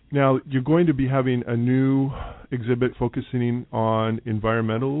yourself. Now, you're going to be having a new exhibit focusing on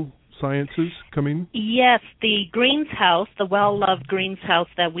environmental sciences coming? Yes, the Greens House, the well-loved Greens House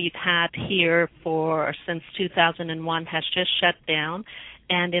that we've had here since 2001 has just shut down.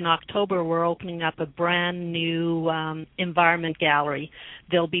 And in October, we're opening up a brand new environment gallery.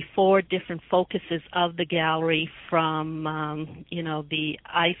 There'll be 4 different focuses of the gallery, from, the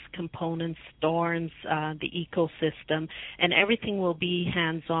ice components, storms, the ecosystem, and everything will be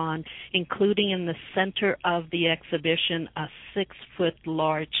hands-on, including in the center of the exhibition a 6-foot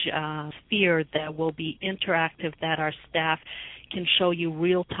large sphere that will be interactive, that our staff can show you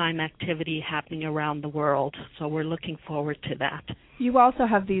real-time activity happening around the world. So we're looking forward to that. You also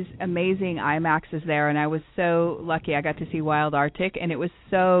have these amazing IMAXs there, and I was so lucky. I got to see Wild Arctic, and it was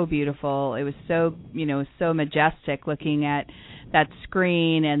so beautiful. It was so, so majestic looking at that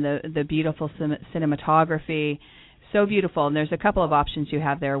screen and the beautiful cinematography. So beautiful, and there's a couple of options you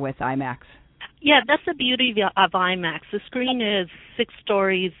have there with IMAX. Yeah, that's the beauty of IMAX. The screen is 6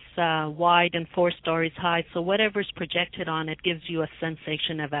 stories wide and 4 stories high, so whatever's projected on it gives you a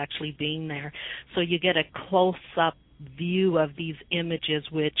sensation of actually being there. So you get a close-up view of these images,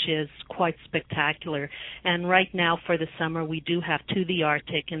 which is quite spectacular. And right now for the summer, we do have To the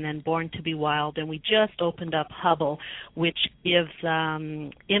Arctic and then Born to be Wild, and we just opened up Hubble, which gives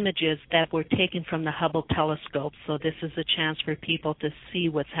images that were taken from the Hubble telescope. So this is a chance for people to see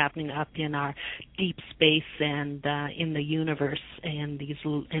what's happening up in our deep space and in the universe and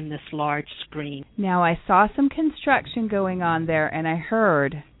in this large screen. Now, I saw some construction going on there, and I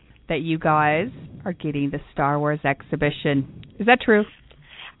heard that you guys are getting the Star Wars exhibition. Is that true?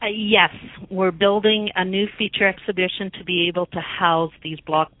 Yes. We're building a new feature exhibition to be able to house these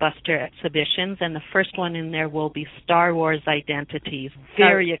blockbuster exhibitions, and the first one in there will be Star Wars Identities.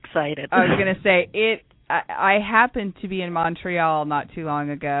 Very excited. I was going to say, I happened to be in Montreal not too long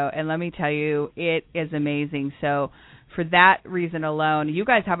ago, and let me tell you, it is amazing. So for that reason alone, you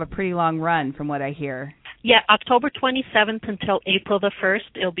guys have a pretty long run from what I hear. Yeah, October 27th until April the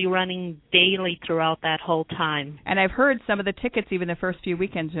 1st. It'll be running daily throughout that whole time. And I've heard some of the tickets, even the first few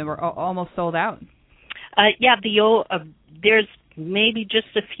weekends, were almost sold out. There's maybe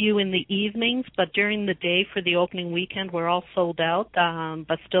just a few in the evenings, but during the day for the opening weekend, we're all sold out,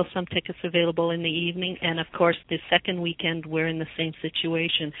 but still some tickets available in the evening. And, of course, the second weekend, we're in the same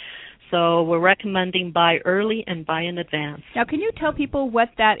situation. So we're recommending buy early and buy in advance. Now, can you tell people what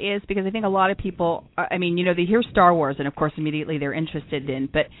that is? Because I think a lot of people, they hear Star Wars, and, of course, immediately they're interested in.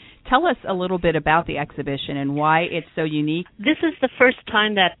 But tell us a little bit about the exhibition and why it's so unique. This is the first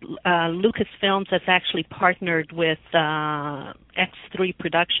time that Lucasfilms has actually partnered with X3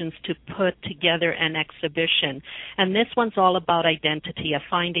 Productions to put together an exhibition. And this one's all about identity, of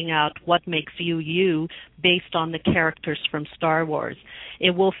finding out what makes you you based on the characters from Star Wars.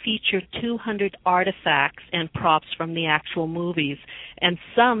 It will feature 200 artifacts and props from the actual movies, and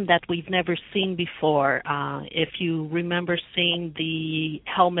some that we've never seen before. If you remember seeing the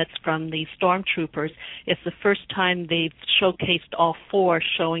helmets from the stormtroopers, it's the first time they've showcased all 4,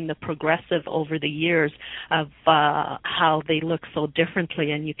 showing the progressive over the years of how they look so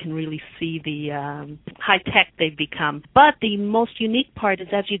differently, and you can really see the high-tech they've become. But the most unique part is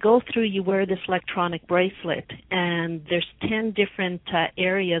as you go through, you wear this electronic bracelet, and there's 10 different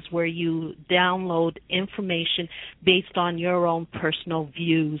areas where you download information based on your own personal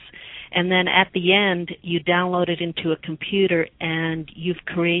views. And then at the end, you download it into a computer, and you've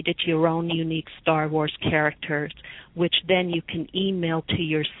created your own unique Star Wars characters, which then you can email to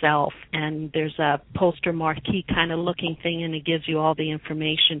yourself. And there's a poster marquee kind of looking thing, and it gives you all the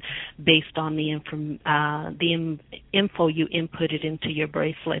information based on the info you inputted into your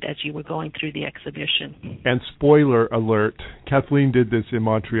bracelet as you were going through the exhibition. And spoiler alert, Kathleen did this in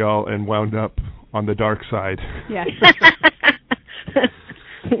Montreal and wound up on the dark side. Yes.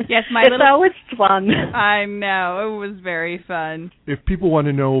 Yes, it's always fun. I know, it was very fun. If people want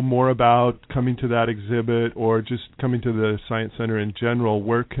to know more about coming to that exhibit or just coming to the Science Center in general,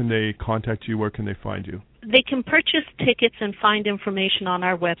 where can they contact you? Where can they find you? They can purchase tickets and find information on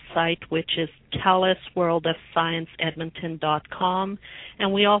our website, which is telusworldofscienceedmonton.com.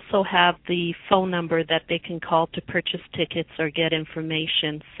 And we also have the phone number that they can call to purchase tickets or get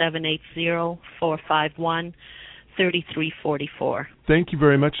information, 780-451-3344. Thank you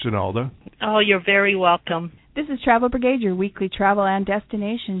very much, Donalda. Oh, you're very welcome. This is Travel Brigade, your weekly travel and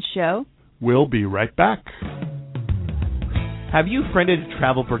destination show. We'll be right back. Have you friended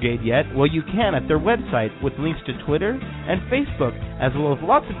Travel Brigade yet? Well, you can at their website with links to Twitter and Facebook, as well as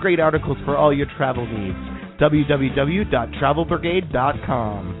lots of great articles for all your travel needs.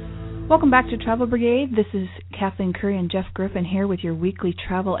 www.travelbrigade.com. Welcome back to Travel Brigade. This is Kathleen Curry and Jeff Griffin here with your weekly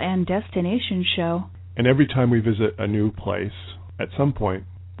travel and destination show. And every time we visit a new place, at some point,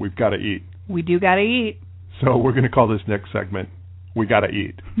 we've got to eat. We do got to eat. So we're going to call this next segment, We Gotta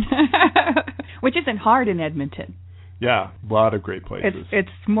Eat. Which isn't hard in Edmonton. Yeah, a lot of great places. It's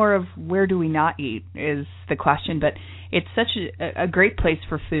more of where do we not eat is the question, but it's such a great place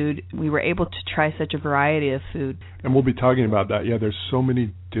for food. We were able to try such a variety of food. And we'll be talking about that. Yeah, there's so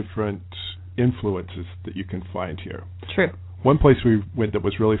many different influences that you can find here. True. One place we went that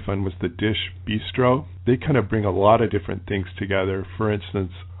was really fun was the Dish Bistro. They kind of bring a lot of different things together. For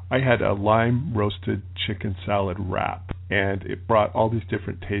instance, I had a lime roasted chicken salad wrap, and it brought all these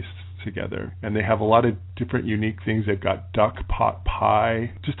different tastes together. And they have a lot of different unique things. They've got duck pot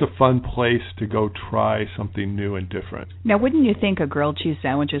pie. Just a fun place to go try something new and different. Now, wouldn't you think a grilled cheese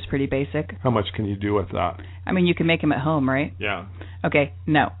sandwich is pretty basic? How much can you do with that? I mean, you can make them at home, right? Yeah. Okay,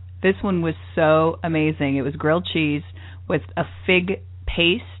 no. This one was so amazing. It was grilled cheese with a fig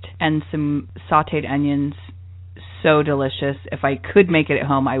paste and some sautéed onions. So delicious. If I could make it at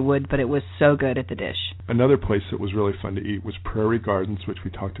home, I would, but it was so good at the Dish. Another place that was really fun to eat was Prairie Gardens, which we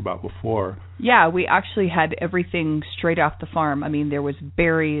talked about before. Yeah, we actually had everything straight off the farm. I mean, there was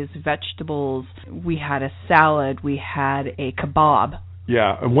berries, vegetables. We had a salad. We had a kebab.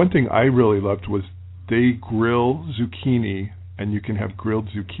 Yeah, and one thing I really loved was they grill zucchini, and you can have grilled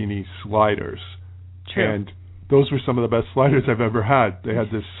zucchini sliders. True. And those were some of the best sliders I've ever had. They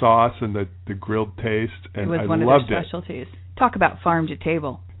had this sauce and the grilled taste, and I loved it. It was one of their specialties. Talk about farm to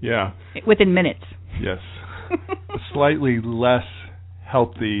table. Yeah. Within minutes. Yes. A slightly less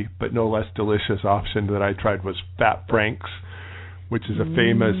healthy but no less delicious option that I tried was Fat Frank's, which is a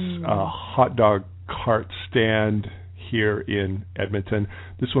famous hot dog cart stand here in Edmonton.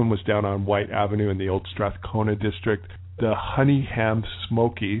 This one was down on White Avenue in the old Strathcona district. The Honey Ham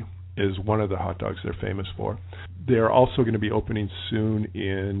Smoky is one of the hot dogs they're famous for. They're also going to be opening soon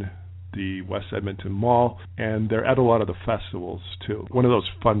in the West Edmonton Mall, and they're at a lot of the festivals too. One of those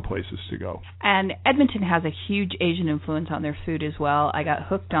fun places to go. And Edmonton has a huge Asian influence on their food as well. I got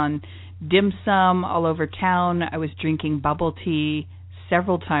hooked on dim sum all over town. I was drinking bubble tea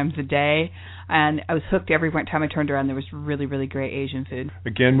several times a day, and I was hooked every time I turned around. There was really, really great Asian food.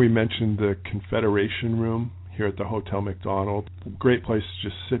 Again, we mentioned the Confederation Room here at the Hotel MacDonald. Great place to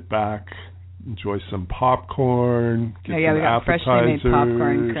just sit back, enjoy some popcorn, get some we got appetizers, freshly made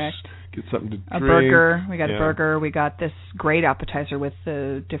popcorn, correct. Get something to drink. A burger. We got a burger. We got this great appetizer with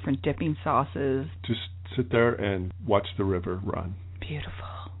the different dipping sauces. Just sit there and watch the river run.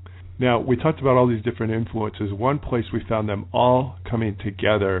 Beautiful. Now, we talked about all these different influences. One place we found them all coming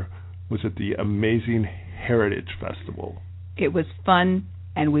together was at the amazing Heritage Festival. It was fun,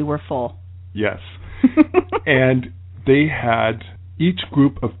 and we were full. Yes. And they had each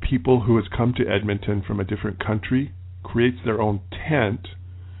group of people who has come to Edmonton from a different country creates their own tent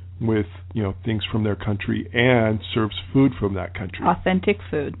with, things from their country and serves food from that country. Authentic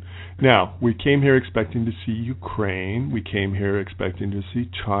food. Now, we came here expecting to see Ukraine. We came here expecting to see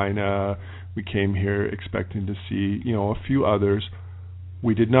China. We came here expecting to see, a few others.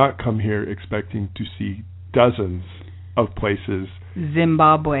 We did not come here expecting to see dozens of places.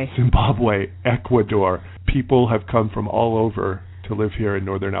 Zimbabwe, Ecuador. People have come from all over to live here in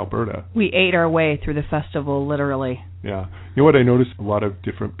northern Alberta. We ate our way through the festival, literally. Yeah. You know what I noticed a lot of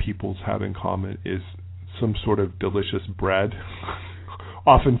different peoples have in common is some sort of delicious bread,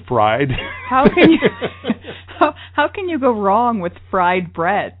 often fried. How can you go wrong with fried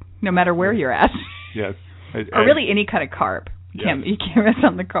bread, no matter where you're at? Yes. Or really any kind of carb. You can't miss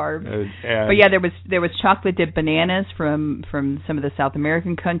on the carbs. But yeah, there was chocolate dipped bananas from some of the South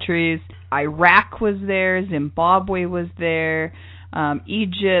American countries. Iraq was there. Zimbabwe was there.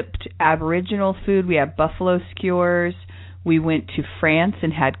 Egypt, Aboriginal food. We had buffalo skewers. We went to France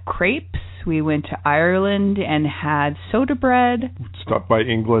and had crepes. We went to Ireland and had soda bread. Stopped by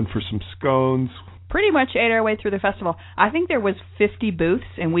England for some scones. Pretty much ate our way through the festival. I think there was 50 booths,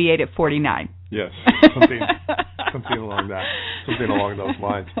 and we ate at 49. Yes, something along those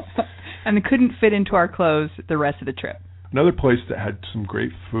lines. And it couldn't fit into our clothes the rest of the trip. Another place that had some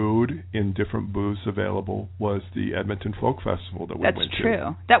great food in different booths available was the Edmonton Folk Festival that we went to. That's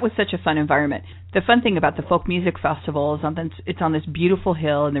true. That was such a fun environment. The fun thing about the Folk Music Festival is it's on this beautiful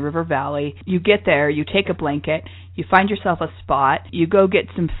hill in the River Valley. You get there, you take a blanket, you find yourself a spot, you go get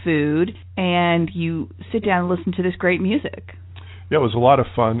some food, and you sit down and listen to this great music. Yeah, it was a lot of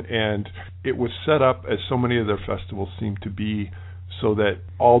fun, and it was set up as so many of their festivals seem to be, so that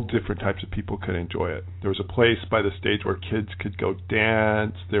all different types of people could enjoy it. There was a place by the stage where kids could go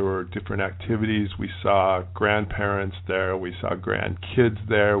dance. There were different activities. We saw grandparents there. We saw grandkids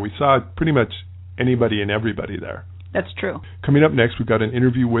there. We saw pretty much anybody and everybody there. That's true. Coming up next, we've got an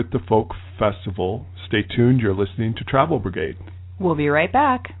interview with the Folk Festival. Stay tuned. You're listening to Travel Brigade. We'll be right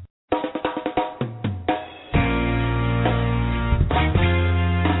back.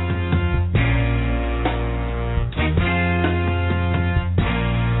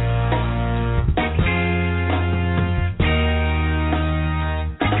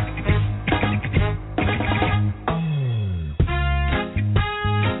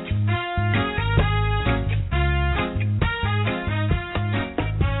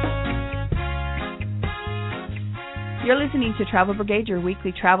 You're listening to Travel Brigade, your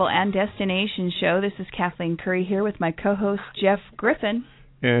weekly travel and destination show. This is Kathleen Curry here with my co-host, Jeff Griffin.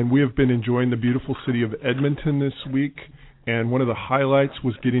 And we have been enjoying the beautiful city of Edmonton this week. And one of the highlights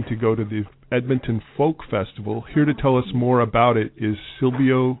was getting to go to the Edmonton Folk Festival. Here to tell us more about it is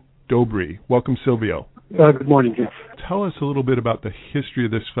Silvio Dobry. Welcome, Silvio. Good morning, Jeff. Tell us a little bit about the history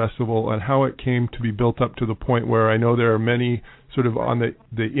of this festival and how it came to be built up to the point where I know there are many sort of on the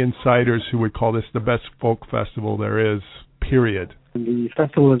insiders who would call this the best folk festival there is, period. The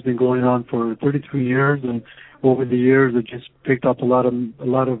festival has been going on for 33 years, and over the years it just picked up a lot of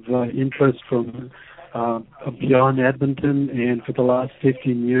interest from beyond Edmonton, and for the last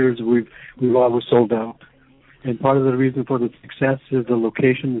 15 years we've always sold out. And part of the reason for the success is the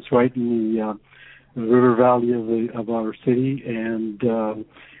location. It's right in the river valley of our city, and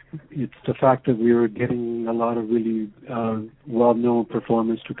it's the fact that we were getting a lot of really well-known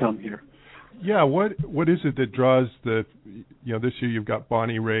performers to come here. Yeah, what is it that draws this year you've got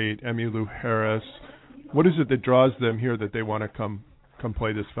Bonnie Raitt, Emmylou Harris. What is it that draws them here that they want to come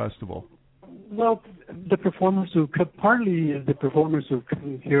play this festival? Well, the performers who've come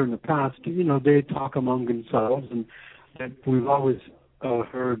here in the past, they talk among themselves, and we've always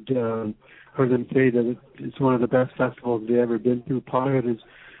heard them say that it's one of the best festivals they've ever been to. Part of it is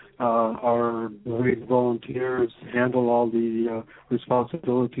our great volunteers handle all the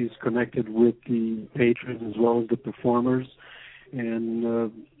responsibilities connected with the patrons as well as the performers,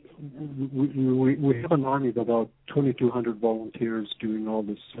 and we have an army of about 2,200 volunteers doing all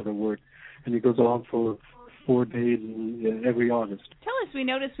this sort of work, and it goes on for 4 days every August. Tell us, we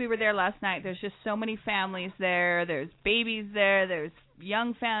noticed we were there last night. There's just so many families there. There's babies there. There's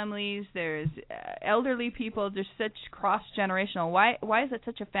young families. There's elderly people. There's such cross-generational. Why is it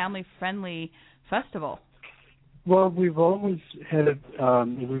such a family-friendly festival? Well, we've always had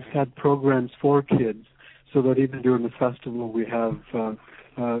programs for kids, so that even during the festival we have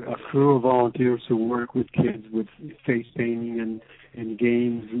a crew of volunteers who work with kids with face painting and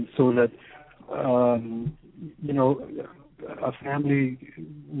games, and so that a family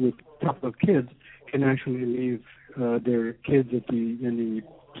with a couple of kids can actually leave their kids in the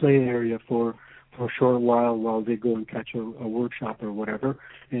play area for a short while they go and catch a workshop or whatever,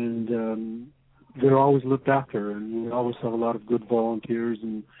 and they're always looked after, and we always have a lot of good volunteers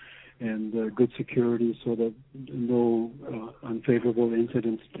and good security so that no unfavorable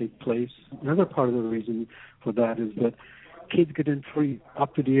incidents take place. Another part of the reason for that is that kids get in free.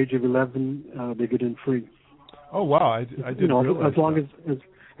 Up to the age of 11, they get in free. Oh wow! I didn't realize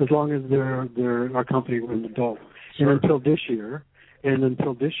as long as they're accompanied with an adult. Sure. And until this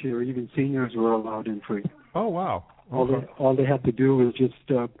year, even seniors were allowed in free. Oh wow! Okay. All they had to do was just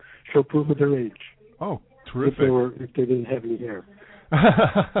show proof of their age. Oh, terrific! If they didn't have any hair.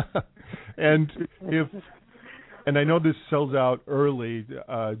 And I know this sells out early,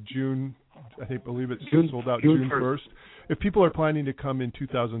 June. I believe it's sold out June 1st. If people are planning to come in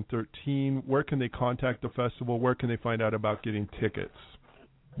 2013, where can they contact the festival? Where can they find out about getting tickets?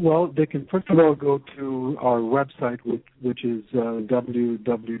 Well, they can first of all go to our website, which is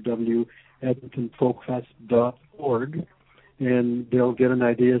www.edmontonfolkfest.org, and they'll get an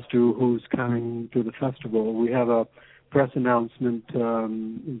idea as to who's coming to the festival. We have a press announcement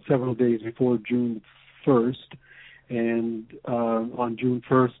several days before June 1st, and on June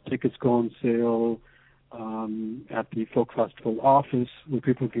 1st, tickets go on sale at the Folk Festival office, where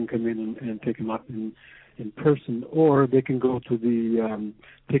people can come in and pick them up in person, or they can go to the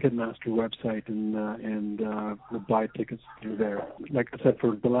Ticketmaster website and buy tickets through there. Like I said,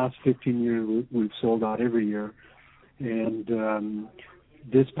 for the last 15 years, we've sold out every year, and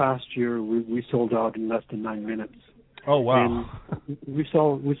this past year we sold out in less than 9 minutes. Oh wow! And we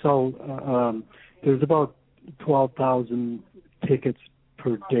saw there's about 12,000 tickets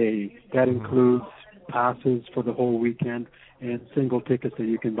per day. That includes passes for the whole weekend and single tickets that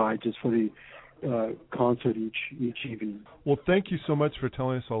you can buy just for the concert each evening. Well, thank you so much for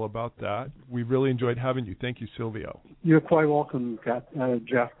telling us all about that. We really enjoyed having you. Thank you, Silvio. You're quite welcome,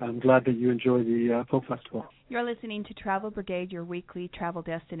 Jeff. I'm glad that you enjoy the Folk Festival. You're listening to Travel Brigade, your weekly travel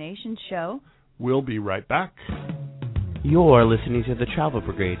destination show. We'll be right back. You're listening to the Travel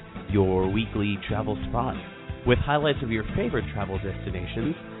Brigade, your weekly travel spot. With highlights of your favorite travel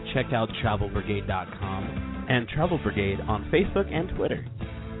destinations, check out travelbrigade.com and Travel Brigade on Facebook and Twitter.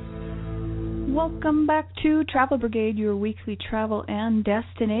 Welcome back to Travel Brigade, your weekly travel and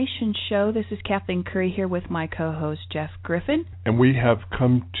destination show. This is Kathleen Curry here with my co-host Jeff Griffin. And we have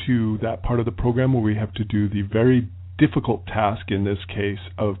come to that part of the program where we have to do the very difficult task in this case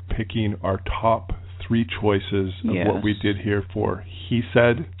of picking our top 3 choices of what we did here for He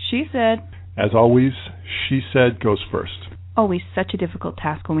Said. She Said. As always, She Said goes first. Always such a difficult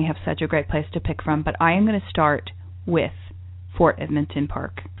task when we have such a great place to pick from, but I am going to start with Fort Edmonton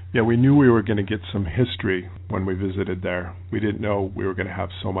Park. Yeah, we knew we were going to get some history when we visited there. We didn't know we were going to have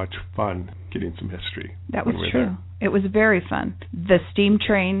so much fun getting some history. That was true. It was very fun. The steam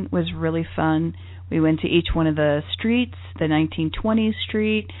train was really fun. We went to each one of the streets, the 1920s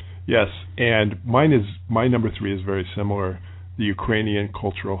street. Yes, and my number 3 is very similar. The Ukrainian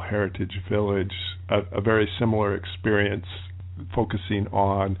Cultural Heritage Village, a very similar experience, focusing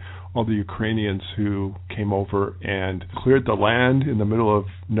on all the Ukrainians who came over and cleared the land in the middle of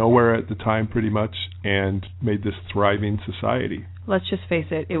nowhere at the time pretty much and made this thriving society. Let's just face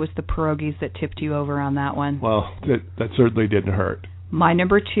it, it was the pierogies that tipped you over on that one. Well, that certainly didn't hurt. My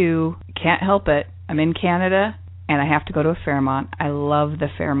number 2, can't help it. I'm in Canada and I have to go to a Fairmont. I love the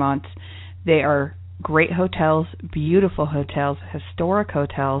Fairmonts. They are great hotels, beautiful hotels, historic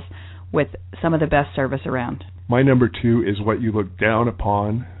hotels with some of the best service around. My number 2 is what you look down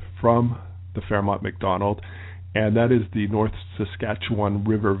upon from the Fairmont MacDonald, and that is the North Saskatchewan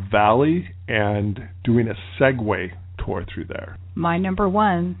River Valley and doing a Segway tour through there. My number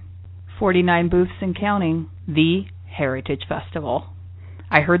 1, 49 booths and counting, the Heritage Festival.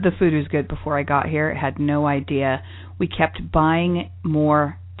 I heard the food was good before I got here. I had no idea. We kept buying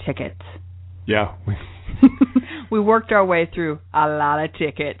more tickets. Yeah. We worked our way through a lot of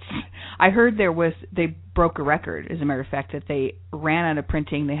tickets. I heard they broke a record, as a matter of fact, that they ran out of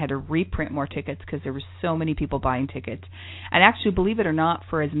printing. They had to reprint more tickets because there were so many people buying tickets. And actually, believe it or not,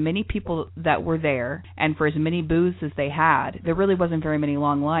 for as many people that were there and for as many booths as they had, there really wasn't very many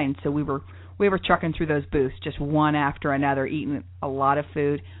long lines. So we were trucking through those booths, just one after another, eating a lot of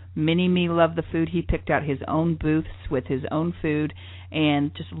food. Mini-Me loved the food. He picked out his own booths with his own food,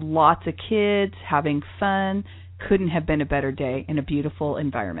 and just lots of kids having fun. Couldn't have been a better day in a beautiful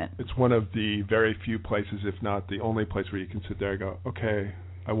environment. It's one of the very few places, if not the only place, where you can sit there and go, okay,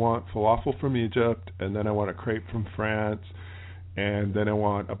 I want falafel from Egypt, and then I want a crepe from France, and then I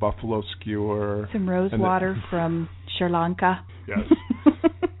want a buffalo skewer. Some rose water from Sri Lanka. Yes.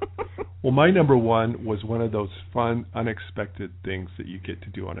 Well, my number 1 was one of those fun, unexpected things that you get to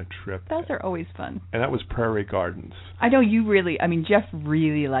do on a trip. Those are always fun. And that was Prairie Gardens. I know Jeff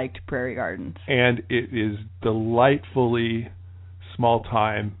really liked Prairie Gardens. And it is delightfully small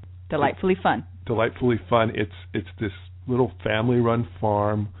time. Delightfully fun. Delightfully fun. It's this little family-run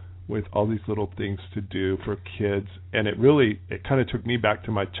farm with all these little things to do for kids. And it kind of took me back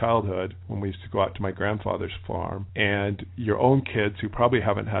to my childhood when we used to go out to my grandfather's farm. And your own kids who probably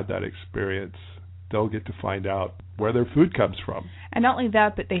haven't had that experience, they'll get to find out where their food comes from. And not only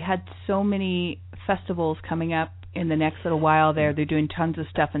that, but they had so many festivals coming up in the next little while there. They're doing tons of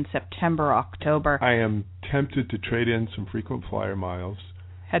stuff in September, October. I am tempted to trade in some frequent flyer miles.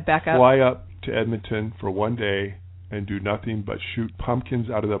 Head back up. Fly up to Edmonton for one day and do nothing but shoot pumpkins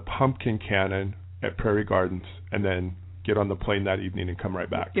out of the pumpkin cannon at Prairie Gardens, and then get on the plane that evening and come right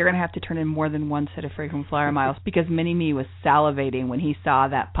back. You're going to have to turn in more than one set of frequent flyer miles, because Mini-Me was salivating when he saw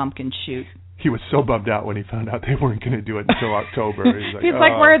that pumpkin shoot. he was so bummed out when he found out they weren't going to do it until October. He's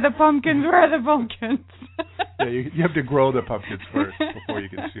like, where are the pumpkins? Where are the pumpkins? Yeah, you have to grow the pumpkins first before you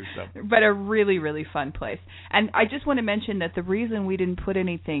can shoot them. But a really, really fun place. And I just want to mention that the reason we didn't put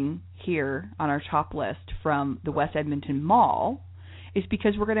anything here on our top list from the West Edmonton Mall is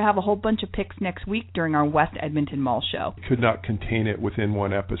because we're going to have a whole bunch of picks next week during our West Edmonton Mall show. Could not contain it within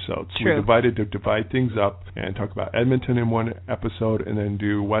one episode. So True. we divide things up and talk about Edmonton in one episode and then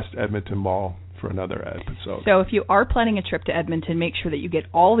do West Edmonton Mall for another episode. So if you are planning a trip to Edmonton, make sure that you get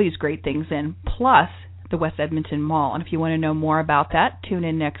all these great things in, plus the West Edmonton Mall. And if you want to know more about that, tune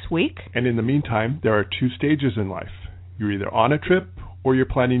in next week. And in the meantime, there are 2 stages in life. You're either on a trip or you're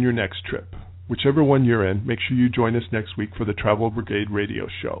planning your next trip. Whichever one you're in, make sure you join us next week for the Travel Brigade Radio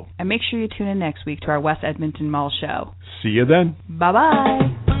Show. And make sure you tune in next week to our West Edmonton Mall show. See you then. Bye-bye.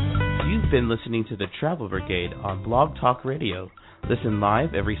 You've been listening to the Travel Brigade on Blog Talk Radio. Listen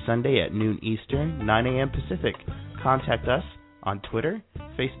live every Sunday at noon Eastern, 9 a.m. Pacific. Contact us on Twitter,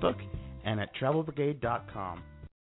 Facebook, and at travelbrigade.com.